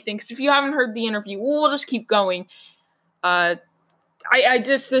spoil anything, because if you haven't heard the interview, we'll just keep going.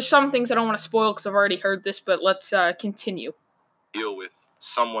 There's some things I don't want to spoil because I've already heard this, but let's continue. Deal with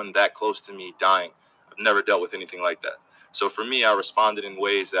someone that close to me dying. I've never dealt with anything like that. So for me, I responded in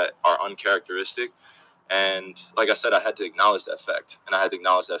ways that are uncharacteristic. And like I said, I had to acknowledge that fact. And I had to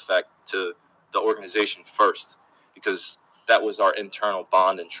acknowledge that fact to the organization first, because that was our internal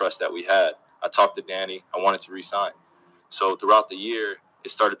bond and trust that we had. I talked to Danny. I wanted to resign. So throughout the year,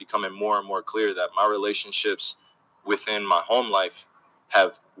 it started becoming more and more clear that my relationships within my home life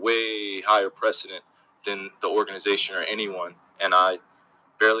have way higher precedent than the organization or anyone. And I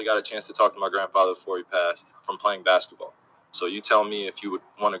barely got a chance to talk to my grandfather before he passed from playing basketball. So you tell me if you would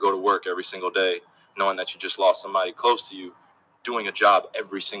want to go to work every single day, knowing that you just lost somebody close to you, doing a job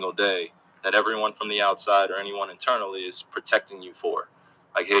every single day that everyone from the outside or anyone internally is protecting you for.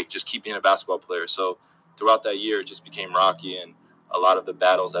 Like, hey, just keep being a basketball player. So throughout that year, it just became rocky, and a lot of the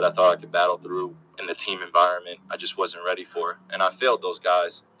battles that I thought I could battle through in the team environment, I just wasn't ready for. And I failed those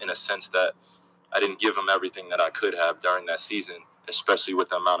guys in a sense that I didn't give them everything that I could have during that season, especially with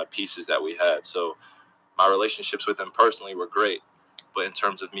the amount of pieces that we had. So my relationships with them personally were great, but in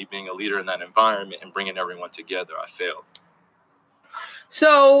terms of me being a leader in that environment and bringing everyone together, I failed.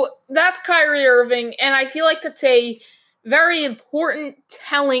 So that's Kyrie Irving, and I feel like that's a very important,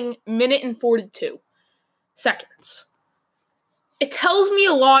 telling minute and 42 seconds. It tells me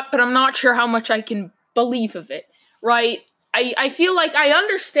a lot, but I'm not sure how much I can believe of it, right? I feel like I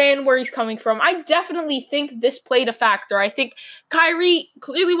understand where he's coming from. I definitely think this played a factor. I think Kyrie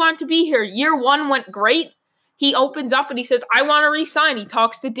clearly wanted to be here. Year one went great. He opens up and he says, I want to resign. He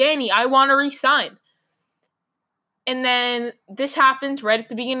talks to Danny. I want to resign. And then this happens right at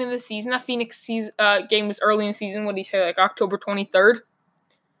the beginning of the season. That Phoenix game was early in the season. What did he say, like October 23rd?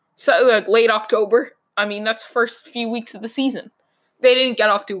 So, like, late October. I mean, that's the first few weeks of the season. They didn't get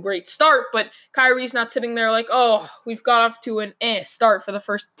off to a great start, but Kyrie's not sitting there like, oh, we've got off to an start for the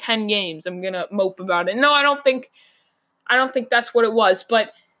first 10 games. I'm going to mope about it. No, I don't think that's what it was.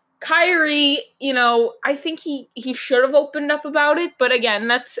 But Kyrie, I think he should have opened up about it. But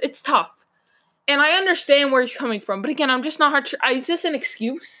again, it's tough. And I understand where he's coming from. But again, I'm just not sure. It's just an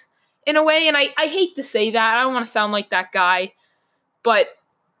excuse in a way. And I hate to say that. I don't want to sound like that guy. But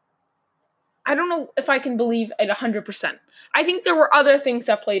I don't know if I can believe it 100%. I think there were other things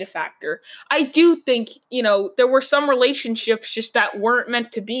that played a factor. I do think, there were some relationships just that weren't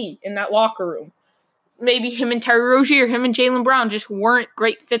meant to be in that locker room. Maybe him and Terry Rozier, him and Jaylen Brown just weren't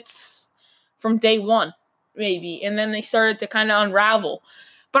great fits from day one, maybe. And then they started to kind of unravel.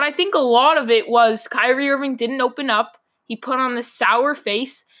 But I think a lot of it was Kyrie Irving didn't open up. He put on this sour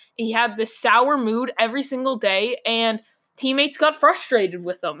face. He had this sour mood every single day, and teammates got frustrated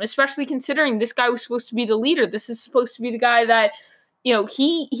with him, especially considering this guy was supposed to be the leader. This is supposed to be the guy that,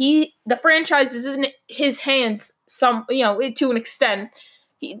 the franchise is in his hands to an extent.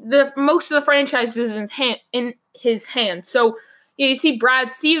 Most of the franchise is in his hands. So you see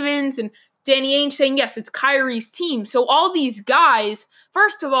Brad Stevens and Danny Ainge saying, yes, it's Kyrie's team. So all these guys,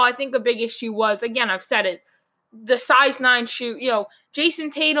 first of all, I think a big issue was, again, I've said it, the size 9 shoe,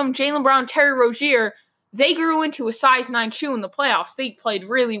 Jason Tatum, Jaylen Brown, Terry Rozier, they grew into a size 9 shoe in the playoffs. They played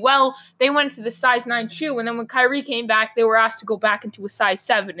really well. They went into the size 9 shoe, and then when Kyrie came back, they were asked to go back into a size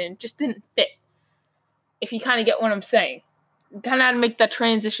 7, and it just didn't fit, if you kind of get what I'm saying. You kind of had to make that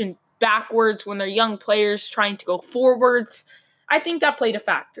transition backwards when they're young players trying to go forwards. I think that played a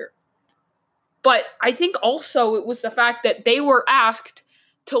factor. But I think also it was the fact that they were asked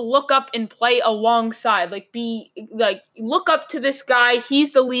to look up and play alongside, look up to this guy.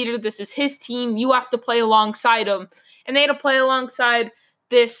 He's the leader. This is his team. You have to play alongside him. And they had to play alongside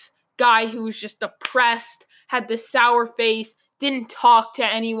this guy who was just depressed, had this sour face, didn't talk to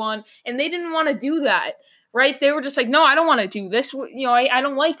anyone, and they didn't want to do that, right? They were just like, no, I don't want to do this. I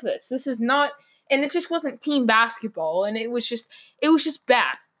don't like this. This is not, and it just wasn't team basketball, and it was just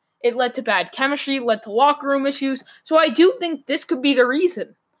bad. It led to bad chemistry, led to locker room issues. So I do think this could be the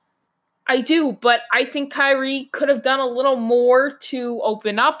reason. I do, but I think Kyrie could have done a little more to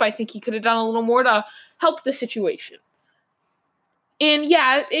open up. I think he could have done a little more to help the situation. And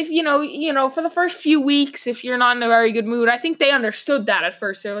yeah, if for the first few weeks, if you're not in a very good mood, I think they understood that at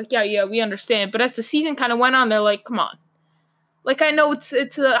first. They're like, yeah, we understand. But as the season kind of went on, they're like, come on. Like, I know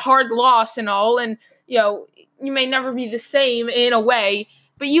it's a hard loss and all, and you may never be the same in a way.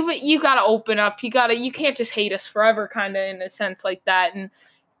 But you got to open up. You can't just hate us forever, kind of in a sense like that. And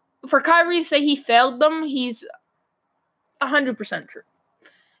for Kyrie to say he failed them, he's 100% true.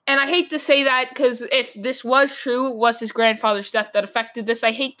 And I hate to say that because if this was true, it was his grandfather's death that affected this.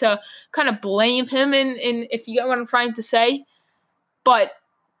 I hate to kind of blame him, and if you get what I'm trying to say. But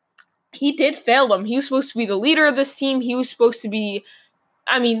he did fail them. He was supposed to be the leader of this team. He was supposed to be,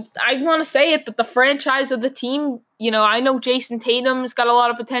 I want to say it, but the franchise of the team, I know Jason Tatum's got a lot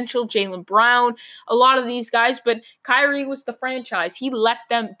of potential, Jaylen Brown, a lot of these guys, but Kyrie was the franchise. He let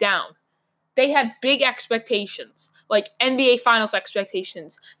them down. they had big expectations, like NBA Finals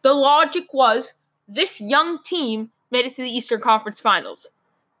expectations. The logic was this young team made it to the Eastern Conference Finals.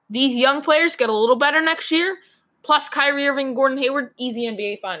 These young players get a little better next year, plus Kyrie Irving and Gordon Hayward, easy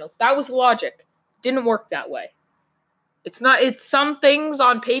NBA Finals. That was logic. Didn't work that way. It's some things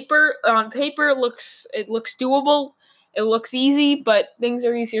on paper it looks doable. It looks easy, but things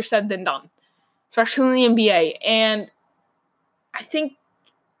are easier said than done, especially in the NBA. And I think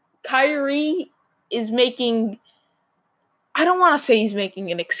Kyrie is making, I don't want to say he's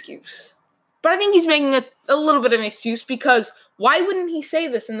making an excuse, but I think he's making a little bit of an excuse, because why wouldn't he say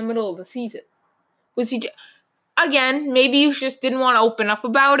this in the middle of the season? Was he, again, maybe he just didn't want to open up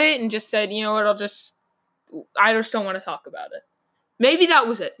about it and just said, you know what, I just don't want to talk about it. Maybe that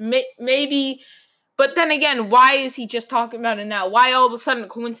was it. Maybe, but then again, why is he just talking about it now? Why all of a sudden,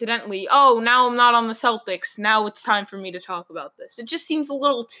 coincidentally, oh, now I'm not on the Celtics, now it's time for me to talk about this? It just seems a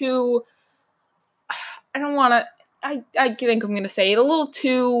little too, I think I'm going to say it, a little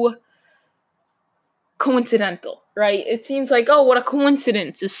too coincidental, right? It seems like, oh, what a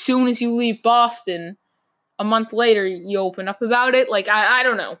coincidence. As soon as you leave Boston, a month later, you open up about it. Like, I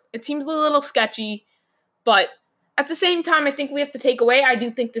don't know. It seems a little sketchy, but at the same time, I think we have to take away, I do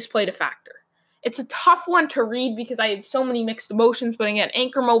think this played a factor. It's a tough one to read because I have so many mixed emotions, but again,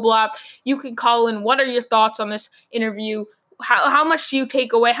 Anchor mobile app, you can call in. What are your thoughts on this interview? How much do you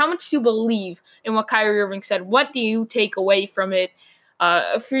take away? How much do you believe in what Kyrie Irving said? What do you take away from it?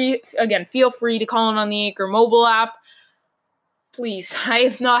 Feel free to call in on the Anchor mobile app. Please, I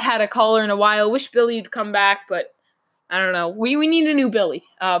have not had a caller in a while. Wish Billy would come back, but I don't know. We need a new Billy.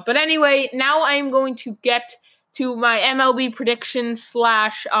 But anyway, now I am going to get to my MLB predictions /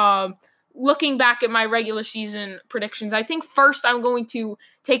 looking back at my regular season predictions. I think first I'm going to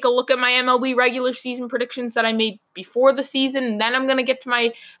take a look at my MLB regular season predictions that I made before the season, and then I'm going to get to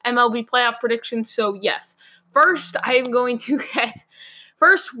my MLB playoff predictions. So yes, first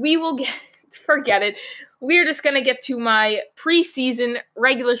we will get, forget it. We're just going to get to my preseason,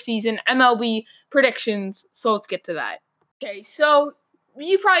 regular season MLB predictions. So let's get to that. Okay, so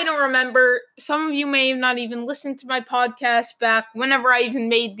you probably don't remember. Some of you may have not even listened to my podcast back whenever I even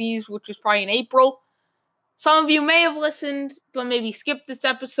made these, which was probably in April. Some of you may have listened, but maybe skipped this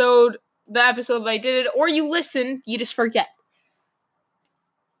episode, the episode that I did it, or you listened, you just forget.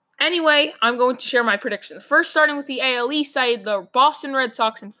 Anyway, I'm going to share my predictions. First, starting with the AL East, I had the Boston Red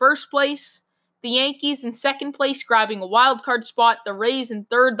Sox in first place, the Yankees in second place, grabbing a wild card spot, the Rays in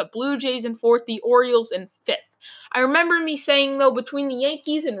third, the Blue Jays in fourth, the Orioles in fifth. I remember me saying, though, between the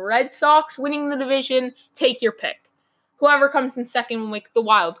Yankees and Red Sox winning the division, take your pick. Whoever comes in second will make the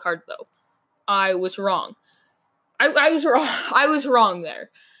wild card, though. I was wrong. I was wrong. I was wrong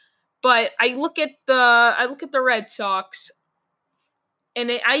there. But I look at the Red Sox,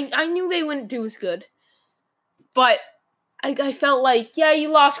 and I knew they wouldn't do as good. But I felt like, yeah, you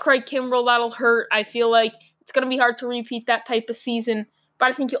lost Craig Kimbrell, that'll hurt. I feel like it's going to be hard to repeat that type of season. But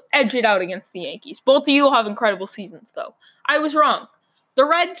I think you'll edge it out against the Yankees. Both of you will have incredible seasons, though. I was wrong. The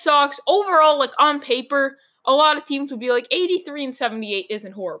Red Sox, overall, like on paper, a lot of teams would be like 83-78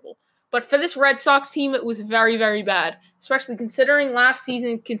 isn't horrible. But for this Red Sox team, it was very, very bad. Especially considering last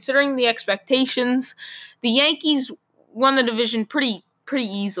season, considering the expectations. The Yankees won the division pretty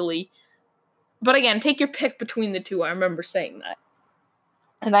easily. But again, take your pick between the two. I remember saying that.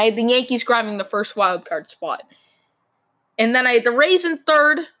 And I had the Yankees grabbing the first wild card spot. And then I had the Rays in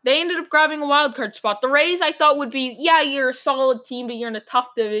third. They ended up grabbing a wild card spot. The Rays I thought would be, yeah, you're a solid team, but you're in a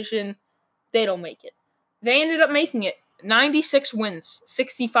tough division. They don't make it. They ended up making it. 96 wins,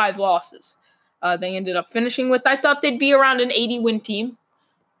 65 losses. They ended up finishing with, I thought they'd be around an 80-win team.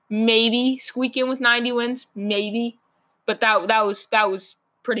 Maybe squeak in with 90 wins. Maybe. But that was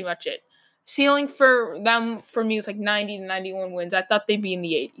pretty much it. Ceiling for them, for me, was like 90 to 91 wins. I thought they'd be in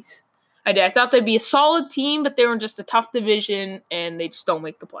the 80s. I did. I thought they'd be a solid team, but they were in just a tough division, and they just don't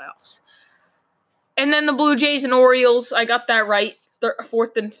make the playoffs. And then the Blue Jays and Orioles, I got that right,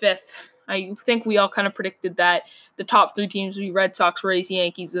 fourth and fifth. I think we all kind of predicted that the top three teams would be Red Sox, Rays,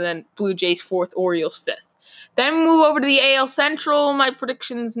 Yankees, and then Blue Jays fourth, Orioles fifth. Then move over to the AL Central. My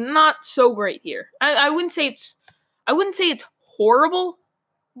prediction's not so great here. I wouldn't say it's horrible,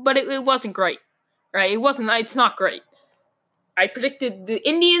 but it wasn't great, right? It's not great. I predicted the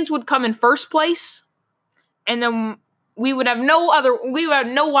Indians would come in first place, and then we would have no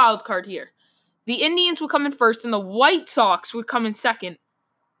wild card here. The Indians would come in first, and the White Sox would come in second.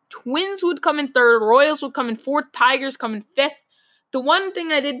 Twins would come in third, Royals would come in fourth, Tigers come in fifth. The one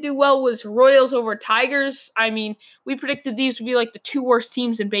thing I did do well was Royals over Tigers. I mean, we predicted these would be like the two worst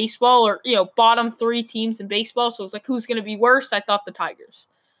teams in baseball, or, bottom three teams in baseball. So it was like, who's going to be worse? I thought the Tigers.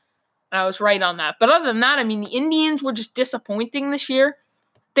 And I was right on that. But other than that, I mean, the Indians were just disappointing this year.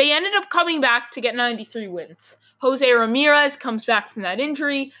 They ended up coming back to get 93 wins. Jose Ramirez comes back from that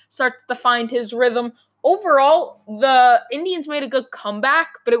injury, starts to find his rhythm. Overall, the Indians made a good comeback,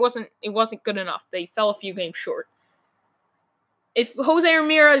 but it wasn't good enough. They fell a few games short. If Jose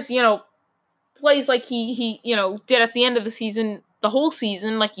Ramirez, plays like he did at the end of the season, the whole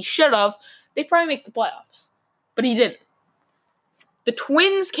season, like he should have, they probably make the playoffs. But he didn't. The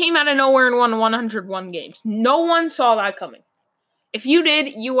Twins came out of nowhere and won 101 games. No one saw that coming. If you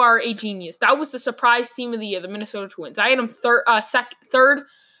did, you are a genius. That was the surprise team of the year, the Minnesota Twins. I had them third,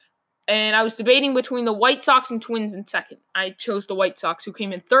 and I was debating between the White Sox and Twins in second. I chose the White Sox, who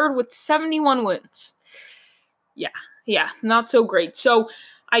came in third with 71 wins. Yeah, not so great. So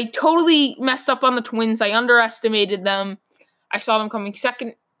I totally messed up on the Twins. I underestimated them. I saw them coming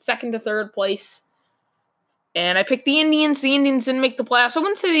second to third place. And I picked the Indians. The Indians didn't make the playoffs. I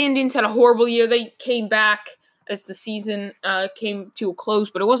wouldn't say the Indians had a horrible year. They came back as the season came to a close,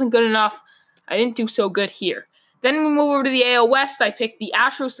 but it wasn't good enough. I didn't do so good here. Then we move over to the AL West. I picked the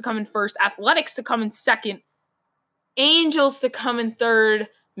Astros to come in first, Athletics to come in second, Angels to come in third,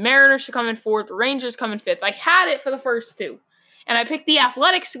 Mariners to come in fourth, Rangers come in fifth. I had it for the first two. And I picked the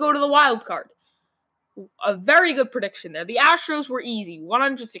Athletics to go to the wild card. A very good prediction there. The Astros were easy.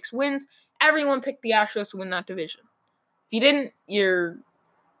 106 wins. Everyone picked the Astros to win that division. If you didn't, you're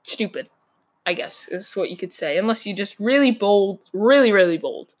stupid, I guess, is what you could say. Unless you just really bold, really, really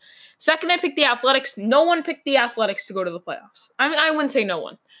bold. Second, I picked the Athletics. No one picked the Athletics to go to the playoffs. I mean, I wouldn't say no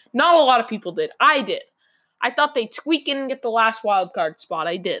one. Not a lot of people did. I did. I thought they'd squeak in and get the last wild card spot.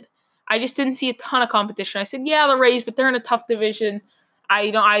 I did. I just didn't see a ton of competition. I said, yeah, the Rays, but they're in a tough division.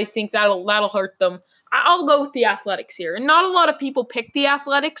 I think that'll hurt them. I'll go with the Athletics here. And not a lot of people picked the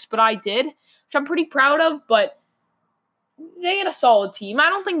Athletics, but I did, which I'm pretty proud of, but they had a solid team. I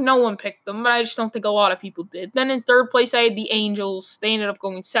don't think no one picked them, but I just don't think a lot of people did. Then in third place, I had the Angels. They ended up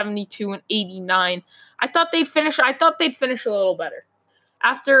going 72 and 89. I thought they'd finish a little better.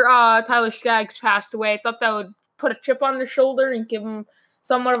 After Tyler Skaggs passed away, I thought that would put a chip on their shoulder and give them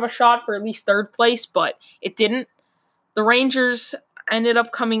somewhat of a shot for at least third place, but it didn't. The Rangers ended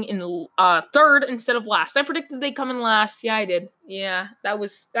up coming in third instead of last. I predicted they'd come in last. Yeah, I did. Yeah, that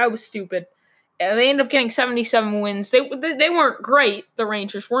was stupid. Yeah, they ended up getting 77 wins. They weren't great. The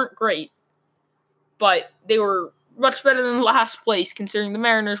Rangers weren't great, but they were much better than last place, considering the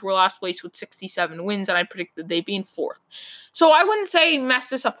Mariners were last place with 67 wins, and I predicted they'd be in fourth. So I wouldn't say mess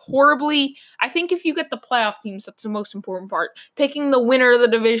this up horribly. I think if you get the playoff teams, that's the most important part. Picking the winner of the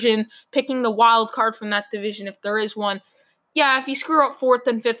division, picking the wild card from that division, if there is one. Yeah, if you screw up fourth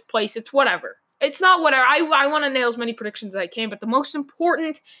and fifth place, it's whatever. It's not whatever. I want to nail as many predictions as I can, but the most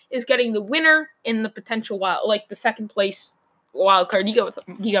important is getting the winner in the potential the second place wild card. You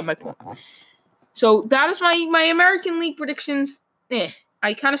got my point. So that is my American League predictions.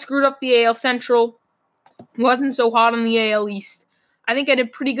 I kind of screwed up the AL Central. Wasn't so hot in the AL East. I think I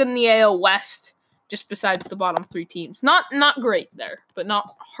did pretty good in the AL West, just besides the bottom three teams. Not great there, but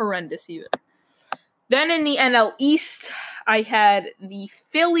not horrendous either. Then in the NL East, I had the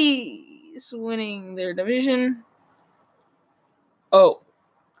Phillies winning their division. Oh,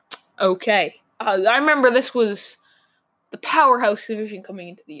 okay. I remember this was the powerhouse division coming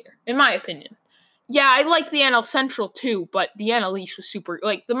into the year, in my opinion. Yeah, I like the NL Central too, but the NL East was super.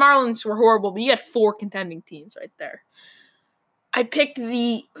 Like, the Marlins were horrible, but you had 4 contending teams right there. I picked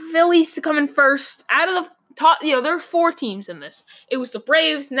the Phillies to come in first. Out of the top, there were 4 teams in this. It was the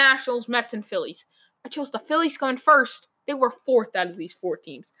Braves, Nationals, Mets, and Phillies. I chose the Phillies to come in first. They were 4th out of these 4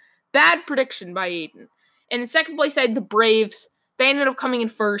 teams. Bad prediction by Aiden. And in second place, I had the Braves. They ended up coming in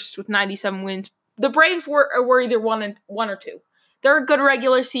first with 97 wins. The Braves were either 1 or 2. They're a good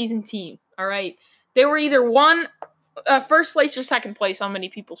regular season team, all right? They were either first place or second place on many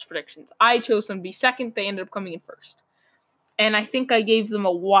people's predictions. I chose them to be second. They ended up coming in first. And I think I gave them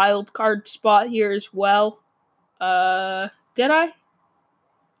a wild card spot here as well. Did I?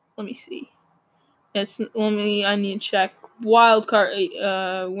 Let me see. I need to check. Wild card.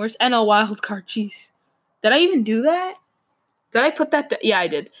 Where's NL wild card? Jeez. Did I even do that? Did I put that? Yeah, I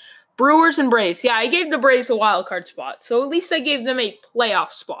did. Brewers and Braves. Yeah, I gave the Braves a wild card spot. So at least I gave them a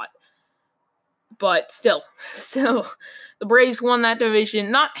playoff spot. But still, the Braves won that division.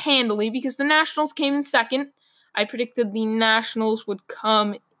 Not handily, because the Nationals came in second. I predicted the Nationals would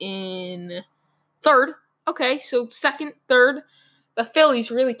come in third. Okay, so second, third. The Phillies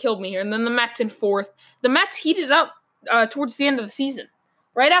really killed me here. And then the Mets in fourth. The Mets heated up towards the end of the season.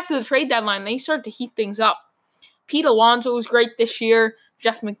 Right after the trade deadline, they started to heat things up. Pete Alonso was great this year.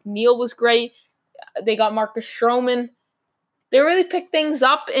 Jeff McNeil was great. They got Marcus Stroman. they really pick things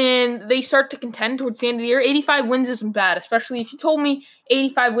up and they start to contend towards the end of the year. 85 wins isn't bad, especially if you told me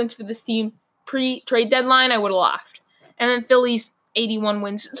 85 wins for this team pre-trade deadline, I would have laughed. And then Phillies, 81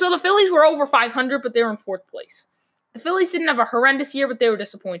 wins. So the Phillies were over 500, but they were in 4th place. The Phillies didn't have a horrendous year, but they were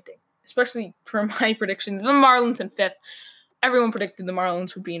disappointing, especially for my predictions. The Marlins in 5th. Everyone predicted the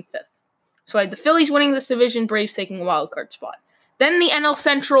Marlins would be in 5th. So I had the Phillies winning this division, Braves taking a wild card spot. Then the NL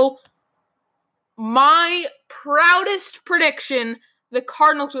Central, my proudest prediction, the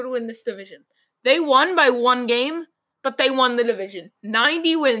Cardinals would win this division. They won by 1 game, but they won the division.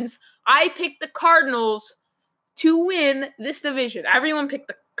 90 wins. I picked the Cardinals to win this division. Everyone picked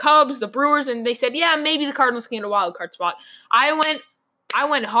the Cubs, the Brewers, and they said, yeah, maybe the Cardinals can get a wild card spot. I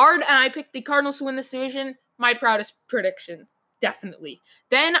went hard, and I picked the Cardinals to win this division. My proudest prediction, definitely.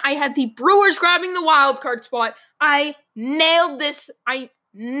 Then I had the Brewers grabbing the wild card spot. I nailed this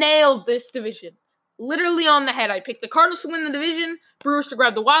division. Literally on the head. I picked the Cardinals to win the division, Brewers to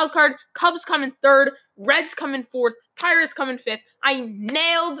grab the wild card, Cubs come in 3rd, Reds come in 4th, Pirates come in 5th. I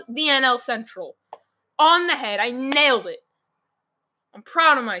nailed the NL Central. On the head. I nailed it. I'm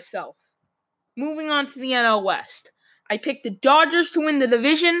proud of myself. Moving on to the NL West. I picked the Dodgers to win the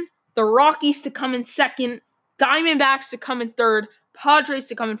division, the Rockies to come in 2nd, Diamondbacks to come in 3rd, Padres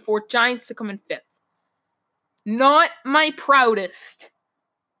to come in 4th, Giants to come in 5th. Not my proudest.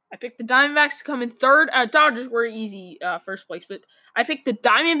 I picked the Diamondbacks to come in 3rd. Dodgers were easy first place, but I picked the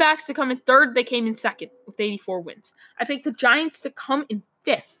Diamondbacks to come in 3rd. They came in 2nd with 84 wins. I picked the Giants to come in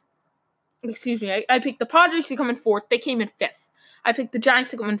 5th. Excuse me. I picked the Padres to come in 4th. They came in 5th. I picked the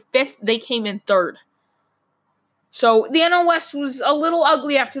Giants to come in 5th. They came in 3rd. So the NL West was a little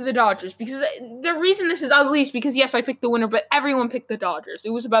ugly after the Dodgers because the reason this is ugly is because, yes, I picked the winner, but everyone picked the Dodgers.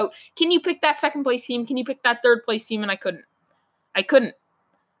 It was about, can you pick that 2nd place team? Can you pick that 3rd place team? And I couldn't.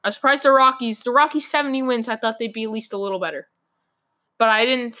 I was surprised the Rockies 70 wins. I thought they'd be at least a little better. But I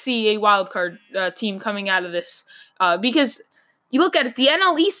didn't see a wild card team coming out of this because you look at it, the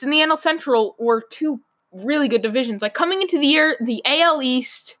NL East and the NL Central were 2 really good divisions. Like coming into the year, the AL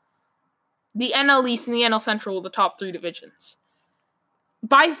East, the NL East, and the NL Central were the top 3 divisions.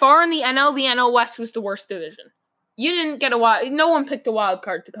 By far in the NL West was the worst division. You didn't get no one picked a wild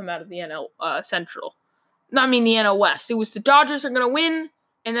card to come out of the NL Central. The NL West. It was the Dodgers are going to win.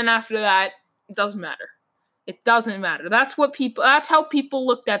 And then after that, it doesn't matter. It doesn't matter. That's how people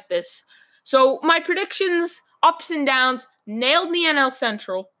looked at this. So my predictions, ups and downs, nailed the NL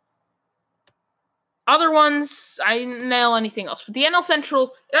Central. Other ones, I didn't nail anything else. But the NL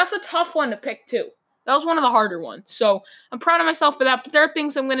Central, that's a tough one to pick too. That was one of the harder ones. So I'm proud of myself for that. But there are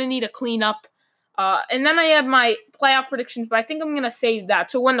things I'm going to need to clean up. And then I have my playoff predictions, but I think I'm going to save that.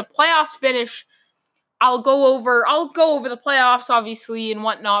 So when the playoffs finish, I'll go over the playoffs, obviously, and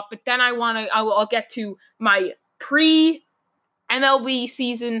whatnot, but then I'll get to my pre-MLB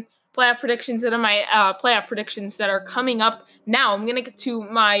season playoff predictions and my playoff predictions that are coming up now. I'm going to get to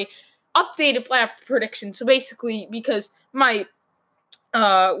my updated playoff predictions. So basically, because my,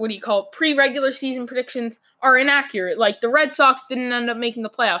 pre-regular season predictions are inaccurate. Like, the Red Sox didn't end up making the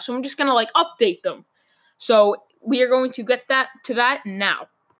playoffs, so I'm just going to, update them. So we are going to get to that now.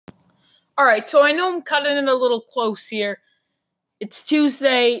 All right, so I know I'm cutting it a little close here. It's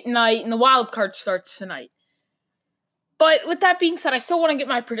Tuesday night, and the wild card starts tonight. But with that being said, I still want to get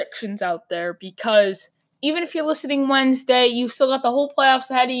my predictions out there because even if you're listening Wednesday, you've still got the whole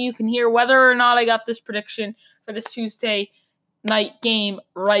playoffs ahead of you. You can hear whether or not I got this prediction for this Tuesday night game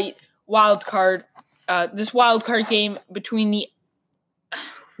right. This wild card game between the...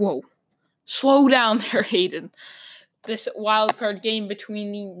 Whoa. Slow down there, Hayden. This wild card game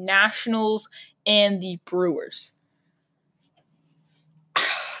between the Nationals and the Brewers.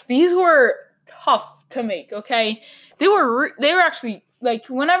 These were tough to make, okay? They were actually,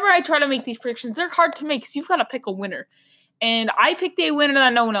 whenever I try to make these predictions, they're hard to make because you've got to pick a winner. And I picked a winner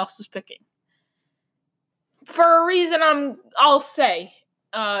that no one else is picking. For a reason I'll say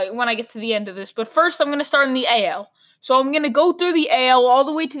when I get to the end of this. But first, I'm going to start in the AL. So I'm going to go through the AL all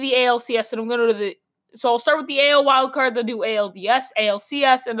the way to the ALCS, and I'm going to So I'll start with the AL wildcard, then do ALDS,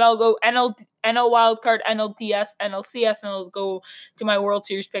 ALCS, and I'll go NL wildcard, NLDS, NLCS, and I'll go to my World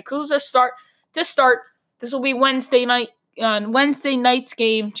Series picks. So let's just start. This will be Wednesday night's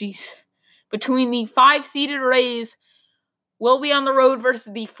game, between the 5-seeded Rays. We'll be on the road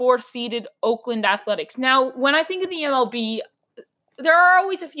versus the 4-seeded Oakland Athletics. Now, when I think of the MLB, there are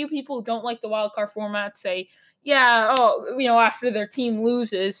always a few people who don't like the wildcard format, say, after their team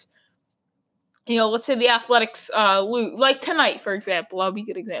loses, let's say the Athletics lose. Like tonight, for example. That'll be a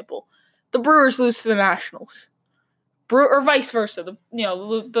good example. The Brewers lose to the Nationals. or vice versa.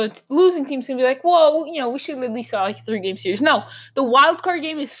 The losing team's going to be like, well, we should at least have like a 3-game series. No, the wild card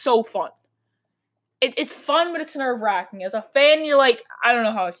game is so fun. It's fun, but it's nerve-wracking. As a fan, you're like, I don't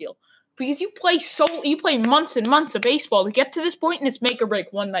know how I feel. Because you play months and months of baseball to get to this point, and it's make or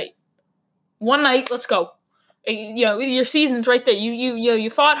break one night. One night, let's go. Your season's right there. You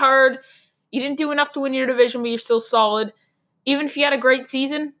fought hard. You didn't do enough to win your division, but you're still solid. Even if you had a great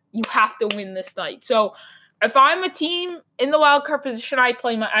season, you have to win this night. So if I'm a team in the wild card position, I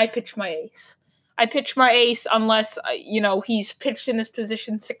pitch my ace. I pitch my ace unless, he's pitched in this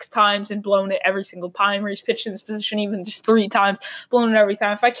position 6 times and blown it every single time, or he's pitched in this position even just 3 times, blown it every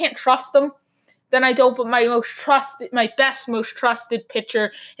time. If I can't trust him, then I don't put my best, most trusted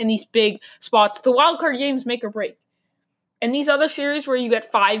pitcher in these big spots. The wild card games make or break. And these other series where you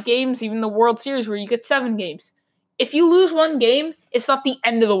get 5 games, even the World Series where you get 7 games, if you lose 1 game, it's not the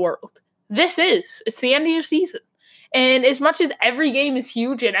end of the world. This is. It's the end of your season. And as much as every game is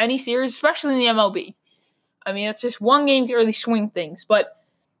huge in any series, especially in the MLB, I mean, it's just 1 game can really swing things, but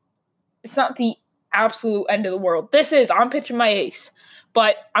it's not the absolute end of the world. I'm pitching my ace.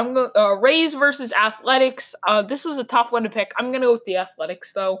 But I'm going Rays versus Athletics. This was a tough one to pick. I'm going to go with the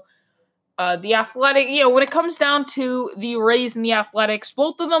Athletics, though. The Athletic, when it comes down to the Rays and the Athletics,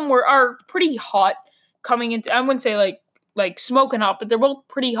 both of them are pretty hot coming into. I wouldn't say like smoking hot, but they're both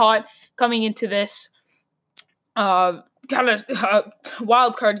pretty hot coming into this kind of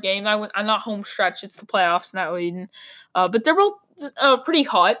wild card game. I'm not home stretch. It's the playoffs now, Aiden. But they're both pretty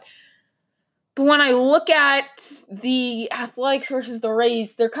hot. But when I look at the Athletics versus the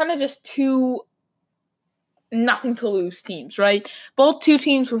Rays, they're kind of just 2 nothing-to-lose teams, right? Both 2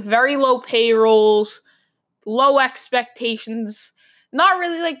 teams with very low payrolls, low expectations. Not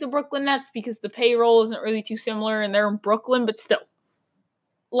really like the Brooklyn Nets because the payroll isn't really too similar and they're in Brooklyn, but still.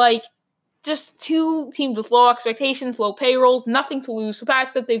 Like, just 2 teams with low expectations, low payrolls, nothing to lose. The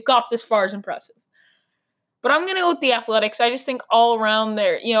fact that they've got this far is impressive. But I'm going to go with the Athletics. I just think all around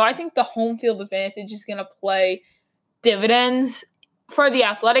there, I think the home field advantage is going to play dividends for the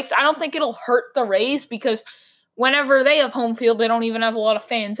Athletics. I don't think it'll hurt the Rays because whenever they have home field, they don't even have a lot of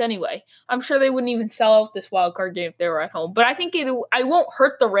fans anyway. I'm sure they wouldn't even sell out this wild card game if they were at home. But I think I won't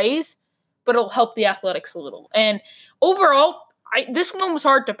hurt the Rays, but it'll help the Athletics a little. And overall, this one was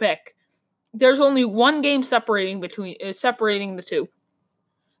hard to pick. There's only 1 game separating the 2.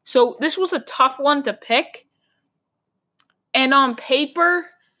 So this was a tough one to pick. And on paper,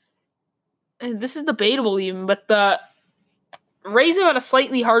 and this is debatable even, but the Rays have had a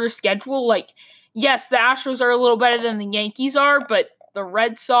slightly harder schedule. Like, yes, the Astros are a little better than the Yankees are, but the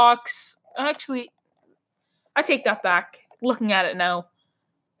Red Sox, actually, I take that back. Looking at it now,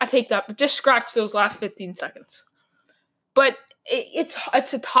 I take that, but just scratch those last 15 seconds. But it's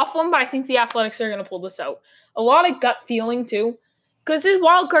a tough one, but I think the Athletics are going to pull this out. A lot of gut feeling, too, because these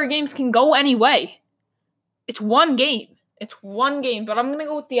wildcard games can go any way. It's 1 game. But I'm going to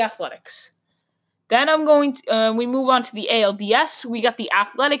go with the Athletics. Then we move on to the ALDS. We got the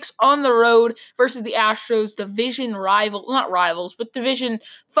Athletics on the road versus the Astros, division division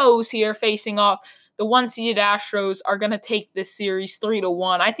foes here facing off. The 1-seeded Astros are going to take this series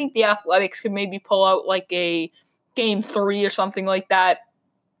 3-1. I think the Athletics could maybe pull out like a game 3 or something like that.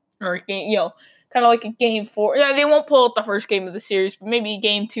 Or a game, kind of like a game 4. Yeah, they won't pull out the first game of the series, but maybe a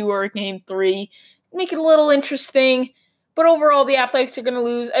game 2 or a game 3. Make it a little interesting. But overall, the Athletics are going to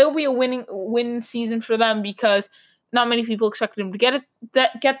lose. It will be a win season for them because not many people expected them to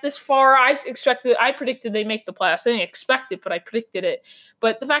get this far. I predicted they make the playoffs. I didn't expect it, but I predicted it.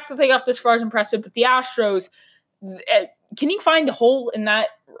 But the fact that they got this far is impressive. But the Astros, can you find a hole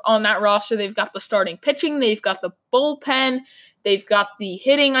on that roster? They've got the starting pitching, they've got the bullpen, they've got the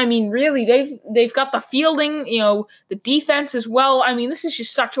hitting. I mean, really, they've got the fielding, the defense as well. I mean, this is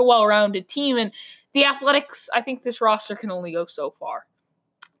just such a well-rounded team, and the Athletics, I think this roster can only go so far.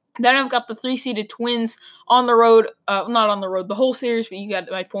 Then I've got the 3-seeded Twins on the road. Not on the road the whole series, but you got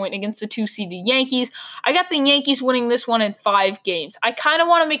my point, against the 2-seeded Yankees. I got the Yankees winning this one in 5 games. I kind of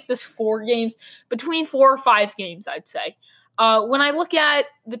want to make this 4 games, between 4 or 5 games, I'd say. When I look at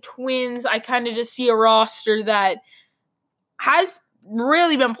the Twins, I kind of just see a roster that has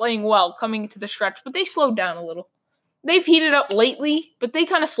really been playing well coming into the stretch, but they slowed down a little. They've heated up lately, but they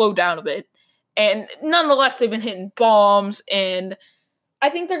kind of slowed down a bit. And nonetheless, they've been hitting bombs, and I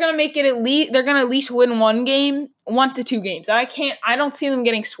think they're going to make it they're going to at least win 1 to 2 games. I don't see them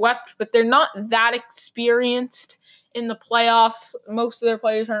getting swept, but they're not that experienced in the playoffs. Most of their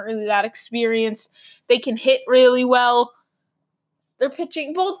players aren't really that experienced. They can hit really well. They're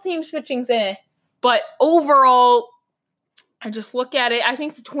pitching, both teams pitching's but overall, I just look at it. I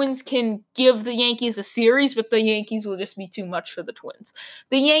think the Twins can give the Yankees a series, but the Yankees will just be too much for the Twins.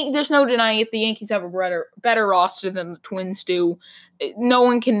 There's no denying it. The Yankees have a better roster than the Twins do. No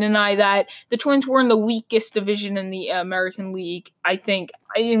one can deny that. The Twins were in the weakest division in the American League, I think.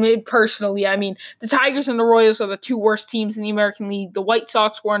 Personally, I mean, the Tigers and the Royals are the two worst teams in the American League. The White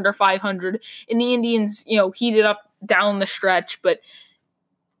Sox were under 500, and the Indians, heated up down the stretch, but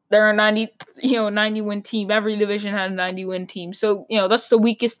they're a 90-win team. Every division had a 90-win team. So, that's the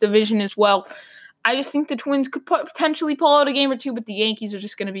weakest division as well. I just think the Twins could potentially pull out a game or two, but the Yankees are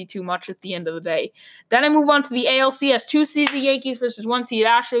just going to be too much at the end of the day. Then I move on to the ALCS. 2-seeded Yankees versus 1-seeded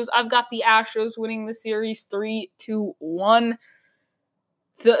Astros. I've got the Astros winning the series 3-1.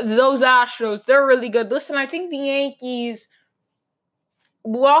 Those Astros, they're really good. Listen, I think the Yankees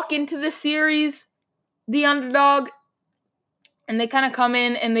walk into the series, the underdog, and they kind of come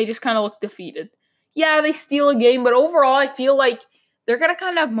in and they just kind of look defeated. Yeah, they steal a game, but overall I feel like they're going to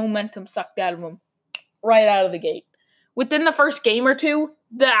kind of have momentum sucked out of them right out of the gate. Within the first game or two,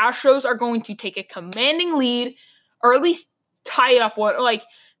 the Astros are going to take a commanding lead, or at least tie it up.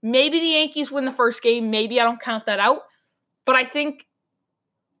 Maybe the Yankees win the first game. Maybe I don't count that out. But I think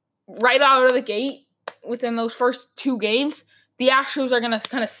right out of the gate, within those first two games, the Astros are going to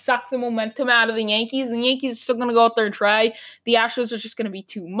kind of suck the momentum out of the Yankees. The Yankees are still going to go out there and try. The Astros are just going to be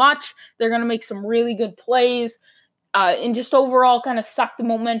too much. They're going to make some really good plays and just overall kind of suck the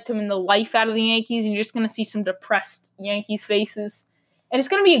momentum and the life out of the Yankees. And you're just going to see some depressed Yankees faces. And it's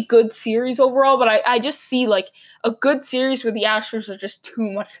going to be a good series overall, but I just see a good series where the Astros are just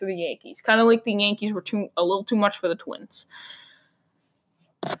too much for the Yankees. Kind of like the Yankees were a little too much for the Twins.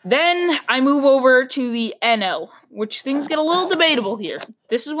 Then I move over to the NL, which things get a little debatable here.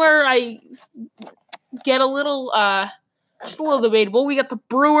 This is where I get a little debatable. We got the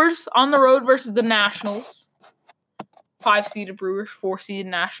Brewers on the road versus the Nationals. 5-seeded Brewers, 4-seeded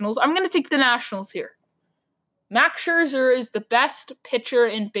Nationals. I'm going to take the Nationals here. Max Scherzer is the best pitcher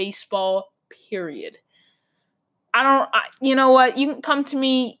in baseball, period. You know what? You can come to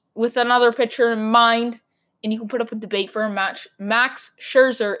me with another pitcher in mind, and you can put up a debate for a match. Max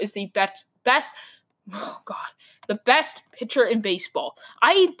Scherzer is the best pitcher in baseball.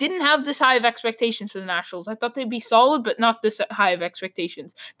 I didn't have this high of expectations for the Nationals. I thought they'd be solid, but not this high of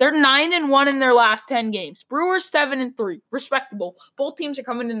expectations. They're 9-1 in their last 10 games. Brewers 7-3. Respectable. Both teams are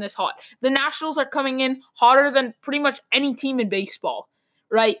coming in this hot. The Nationals are coming in hotter than pretty much any team in baseball.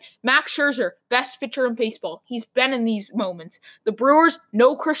 Right? Max Scherzer, best pitcher in baseball. He's been in these moments. The Brewers,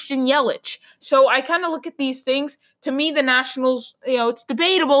 no Christian Yelich. So I kind of look at these things. To me, the Nationals, it's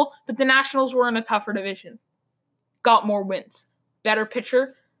debatable, but the Nationals were in a tougher division. Got more wins. Better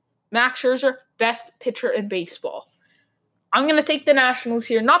pitcher. Max Scherzer, best pitcher in baseball. I'm going to take the Nationals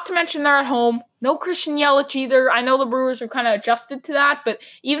here. Not to mention they're at home. No Christian Yelich either. I know the Brewers have kind of adjusted to that, but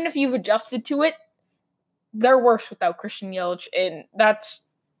even if you've adjusted to it, they're worse without Christian Yelich, and that's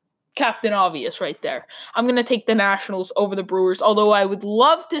Captain Obvious right there. I'm going to take the Nationals over the Brewers, although I would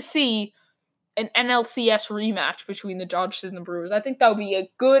love to see an NLCS rematch between the Dodgers and the Brewers. I think that would be a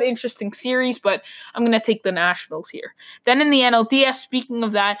good, interesting series, but I'm going to take the Nationals here. Then in the NLDS, speaking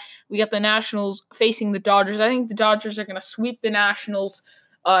of that, we got the Nationals facing the Dodgers. I think the Dodgers are going to sweep the Nationals.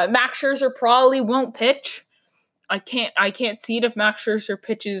 Max Scherzer probably won't pitch. I can't see it if Max Scherzer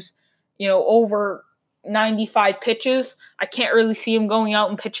pitches, over 95 pitches. I can't really see him going out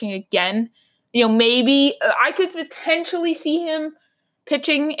and pitching again. Maybe I could potentially see him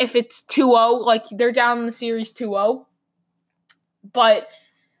pitching if it's 2-0, like they're down in the series 2-0. But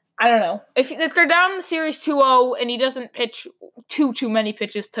I don't know. If they're down in the series 2-0 and he doesn't pitch too many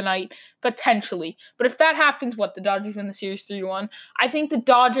pitches tonight, potentially. But if that happens, the Dodgers win the series 3-1. I think the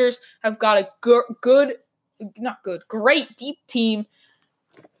Dodgers have got a great deep team.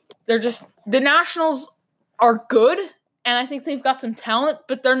 The Nationals are good, and I think they've got some talent,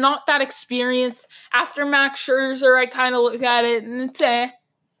 but they're not that experienced. After Max Scherzer, I kind of look at it, and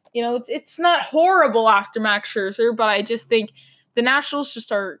it's not horrible after Max Scherzer, but I just think the Nationals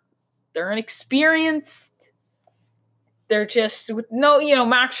they're inexperienced. They're just,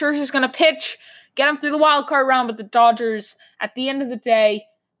 Max Scherzer's going to pitch, get them through the wild card round, but the Dodgers, at the end of the day,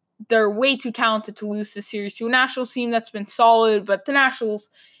 they're way too talented to lose this series to a Nationals team that's been solid, but the Nationals,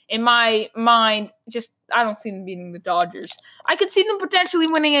 in my mind, I don't see them beating the Dodgers. I could see them potentially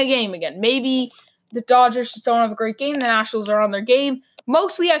winning a game again. Maybe the Dodgers just don't have a great game. The Nationals are on their game.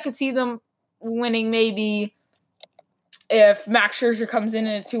 Mostly, I could see them winning maybe if Max Scherzer comes in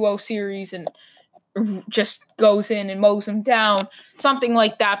a 2-0 series and just goes in and mows them down, something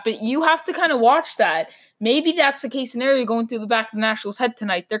like that. But you have to kind of watch that. Maybe that's the case scenario going through the back of the Nationals' head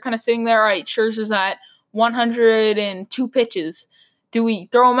tonight. They're kind of sitting there, all right, Scherzer's at 102 pitches. Do we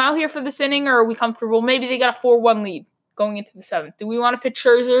throw him out here for this inning, or are we comfortable? Maybe they got a 4-1 lead going into the 7th. Do we want to pitch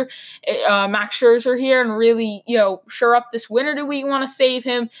Scherzer, Max Scherzer here and really, shore up this win, or do we want to save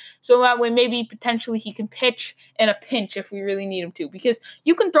him so that way maybe potentially he can pitch in a pinch if we really need him to? Because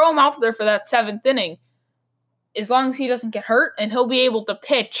you can throw him out there for that 7th inning as long as he doesn't get hurt, and he'll be able to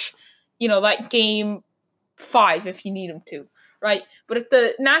pitch, that game 5 if you need him to. Right, but if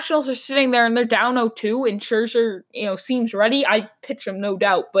the Nationals are sitting there and they're down 0-2 and Scherzer, seems ready, I pitch him, no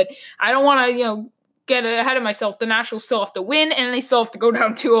doubt. But I don't want to, get ahead of myself. The Nationals still have to win, and they still have to go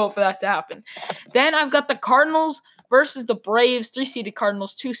down 2-0 for that to happen. Then I've got the Cardinals versus the Braves, 3-seeded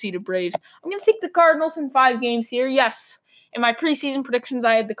Cardinals, 2-seeded Braves. I'm going to take the Cardinals in 5 games here. Yes, in my preseason predictions,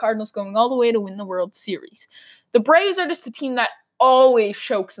 I had the Cardinals going all the way to win the World Series. The Braves are just a team that always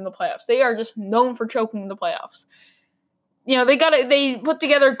chokes in the playoffs. They are just known for choking in the playoffs. They put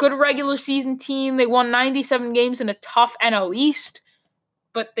together a good regular season team. They won 97 games in a tough NL East,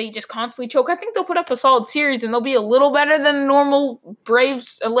 but they just constantly choke. I think they'll put up a solid series, and they'll be a little better than normal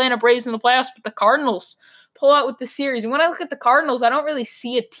Atlanta Braves in the playoffs, but the Cardinals pull out with the series. And when I look at the Cardinals, I don't really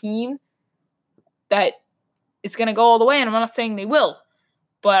see a team that is going to go all the way, and I'm not saying they will,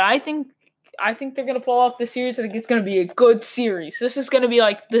 but I think they're going to pull off this series. I think it's going to be a good series. This is going to be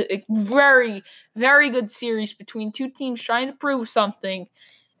like a very, very good series between two teams trying to prove something,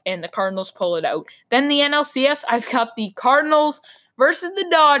 and the Cardinals pull it out. Then the NLCS, I've got the Cardinals versus the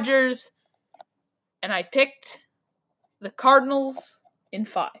Dodgers, and I picked the Cardinals in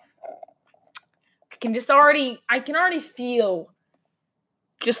 5. I can already feel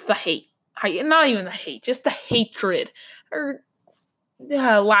just the hate. Not even the hate, just the hatred, or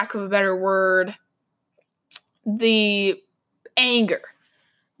lack of a better word, the anger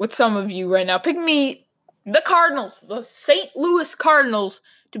with some of you right now. Pick me, the Cardinals, the St. Louis Cardinals,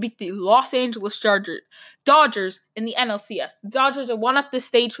 to beat the Los Angeles Dodgers in the NLCS. The Dodgers have won at this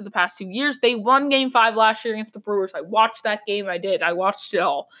stage for the past 2 years. They won Game 5 last year against the Brewers. I watched that game. I watched it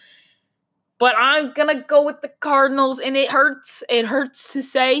all. But I'm going to go with the Cardinals, and it hurts. It hurts to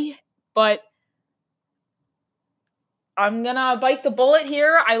say, but I'm going to bite the bullet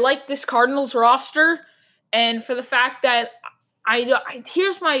here. I like this Cardinals roster, and for the fact that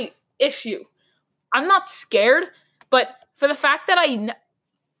here's my issue. I'm not scared, but for the fact that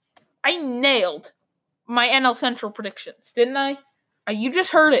I nailed my NL Central predictions, didn't I? You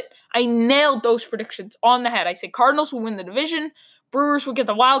just heard it. I nailed those predictions on the head. I said Cardinals will win the division, Brewers would get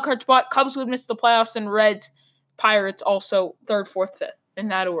the wild card spot, Cubs would miss the playoffs, and Reds, Pirates also 3rd, 4th, 5th, in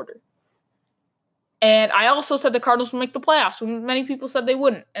that order. And I also said the Cardinals would make the playoffs when many people said they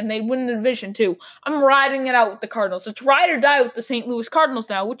wouldn't, and they'd win the division too. I'm riding it out with the Cardinals. It's ride or die with the St. Louis Cardinals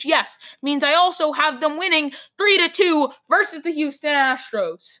now, which, yes, means I also have them winning 3-2 versus the Houston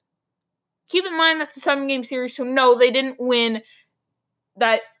Astros. Keep in mind that's a 7-game series, so no, they didn't win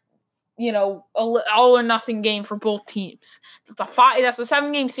that, all or nothing game for both teams. That's a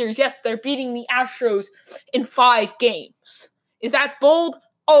 7-game series. Yes, they're beating the Astros in 5 games. Is that bold?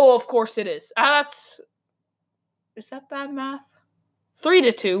 Oh, of course it is. Is that bad math?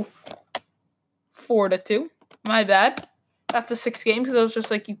 3-2. 4-2. My bad. That's a 6 game, because I was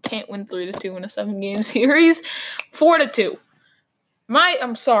just like, you can't win 3-2 in a 7-game series. 4-2.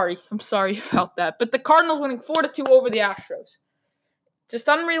 I'm sorry about that. But the Cardinals winning 4-2 over the Astros. Just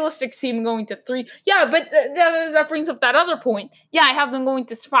unrealistic team going to 3. Yeah, but that brings up that other point. Yeah, I have them going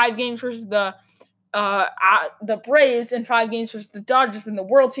to 5 games versus the Braves and 5 games versus the Dodgers in the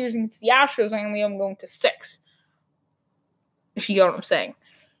World Series against the Astros. I only am going to 6. If you get what I'm saying.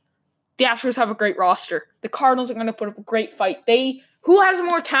 The Astros have a great roster. The Cardinals are going to put up a great fight. Who has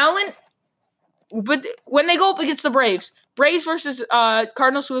more talent? But when they go up against the Braves versus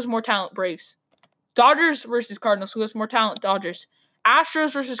Cardinals, who has more talent? Braves. Dodgers versus Cardinals, who has more talent? Dodgers.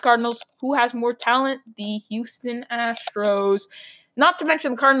 Astros versus Cardinals, who has more talent? The Houston Astros. Not to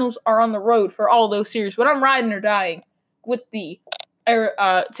mention the Cardinals are on the road for all those series, but I'm riding or dying with the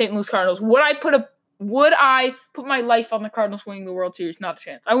St. Louis Cardinals. Would I put my life on the Cardinals winning the World Series? Not a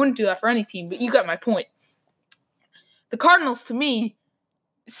chance. I wouldn't do that for any team, but you got my point. The Cardinals, to me,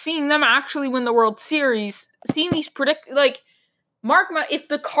 seeing them actually win the World Series, seeing these if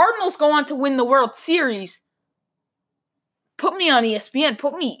the Cardinals go on to win the World Series, put me on ESPN,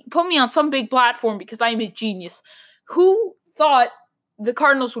 put me on some big platform, because I am a genius. Who thought the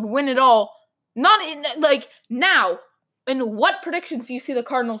Cardinals would win it all? Not in now. In what predictions do you see the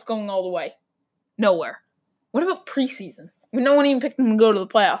Cardinals going all the way? Nowhere. What about preseason? No one even picked them to go to the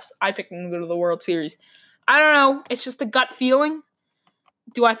playoffs. I picked them to go to the World Series. I don't know. It's just a gut feeling.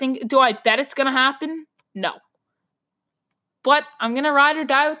 Do I bet it's going to happen? No. But I'm going to ride or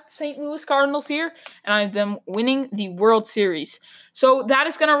die with the St. Louis Cardinals here, and I have them winning the World Series. So that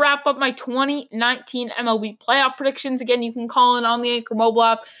is going to wrap up my 2019 MLB playoff predictions. Again, you can call in on the Anchor mobile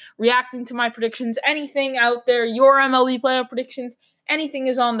app, reacting to my predictions. Anything out there, your MLB playoff predictions, anything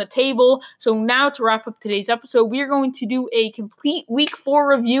is on the table. So now to wrap up today's episode, we are going to do a complete Week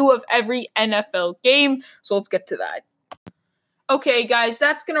 4 review of every NFL game. So let's get to that. Okay, guys,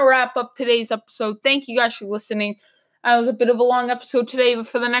 that's going to wrap up today's episode. Thank you guys for listening. It was a bit of a long episode today, but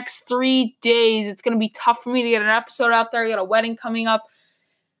for the next 3 days, it's going to be tough for me to get an episode out there. I got a wedding coming up.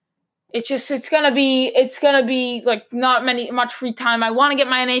 It's going to be like not much free time. I want to get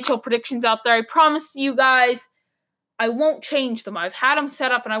my NHL predictions out there. I promise you guys, I won't change them. I've had them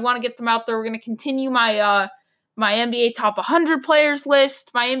set up and I want to get them out there. We're going to continue my NBA top 100 players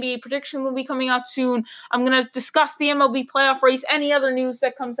list. My NBA prediction will be coming out soon. I'm going to discuss the MLB playoff race, any other news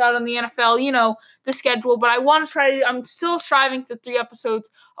that comes out on the NFL, the schedule. But I want to I'm still striving to 3 episodes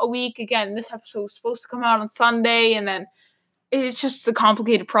a week. Again, this episode was supposed to come out on Sunday, and then it's just a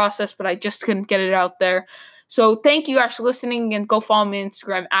complicated process, but I just couldn't get it out there. So thank you guys for listening, and go follow me on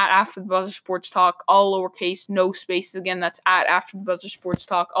Instagram at After the Buzzer Sports Talk, all lowercase, no spaces. Again, that's at After the Buzzer Sports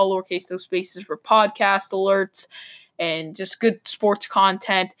Talk, all lowercase, no spaces, for podcast alerts and just good sports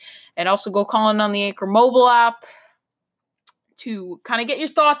content. And also go call in on the Anchor mobile app to kind of get your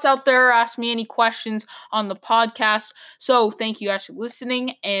thoughts out there, ask me any questions on the podcast. So thank you guys for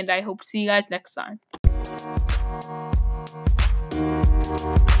listening, and I hope to see you guys next time.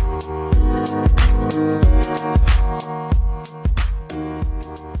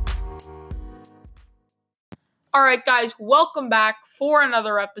 All right, guys, welcome back for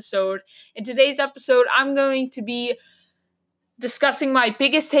another episode. In today's episode, I'm going to be discussing my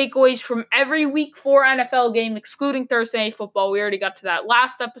biggest takeaways from every Week 4 NFL game, excluding Thursday Night Football. We already got to that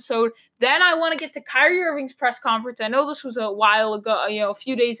last episode. Then I want to get to Kyrie Irving's press conference. I know this was a while ago, a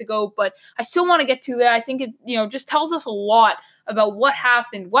few days ago, but I still want to get to that. I think it, just tells us a lot about what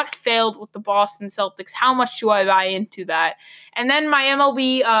happened, what failed with the Boston Celtics. How much do I buy into that? And then my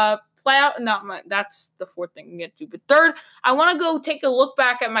MLB playoff, that's the fourth thing we get to. But third, I want to go take a look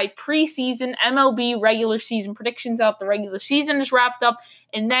back at my preseason MLB regular season predictions out. The regular season is wrapped up,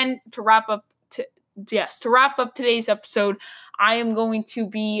 and then to wrap up today's episode, I am going to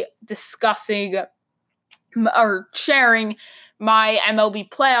be discussing or sharing my MLB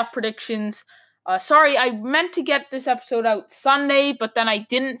playoff predictions. Sorry, I meant to get this episode out Sunday, but then I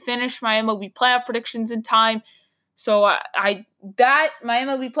didn't finish my MLB playoff predictions in time. So my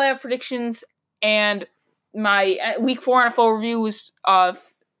MLB playoff predictions and my Week 4 NFL review was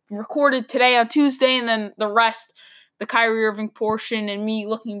recorded today on Tuesday, and then the rest, the Kyrie Irving portion and me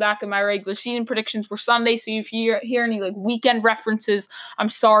looking back at my regular season predictions, were Sunday. So if you hear any weekend references, I'm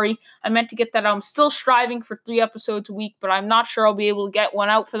sorry. I meant to get that out. I'm still striving for 3 episodes a week, but I'm not sure I'll be able to get one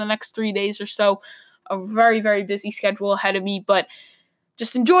out for the next 3 days or so. A very, very busy schedule ahead of me, but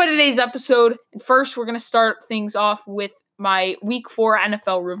just enjoy today's episode. And first, we're going to start things off with my Week 4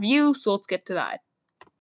 NFL review, so let's get to that.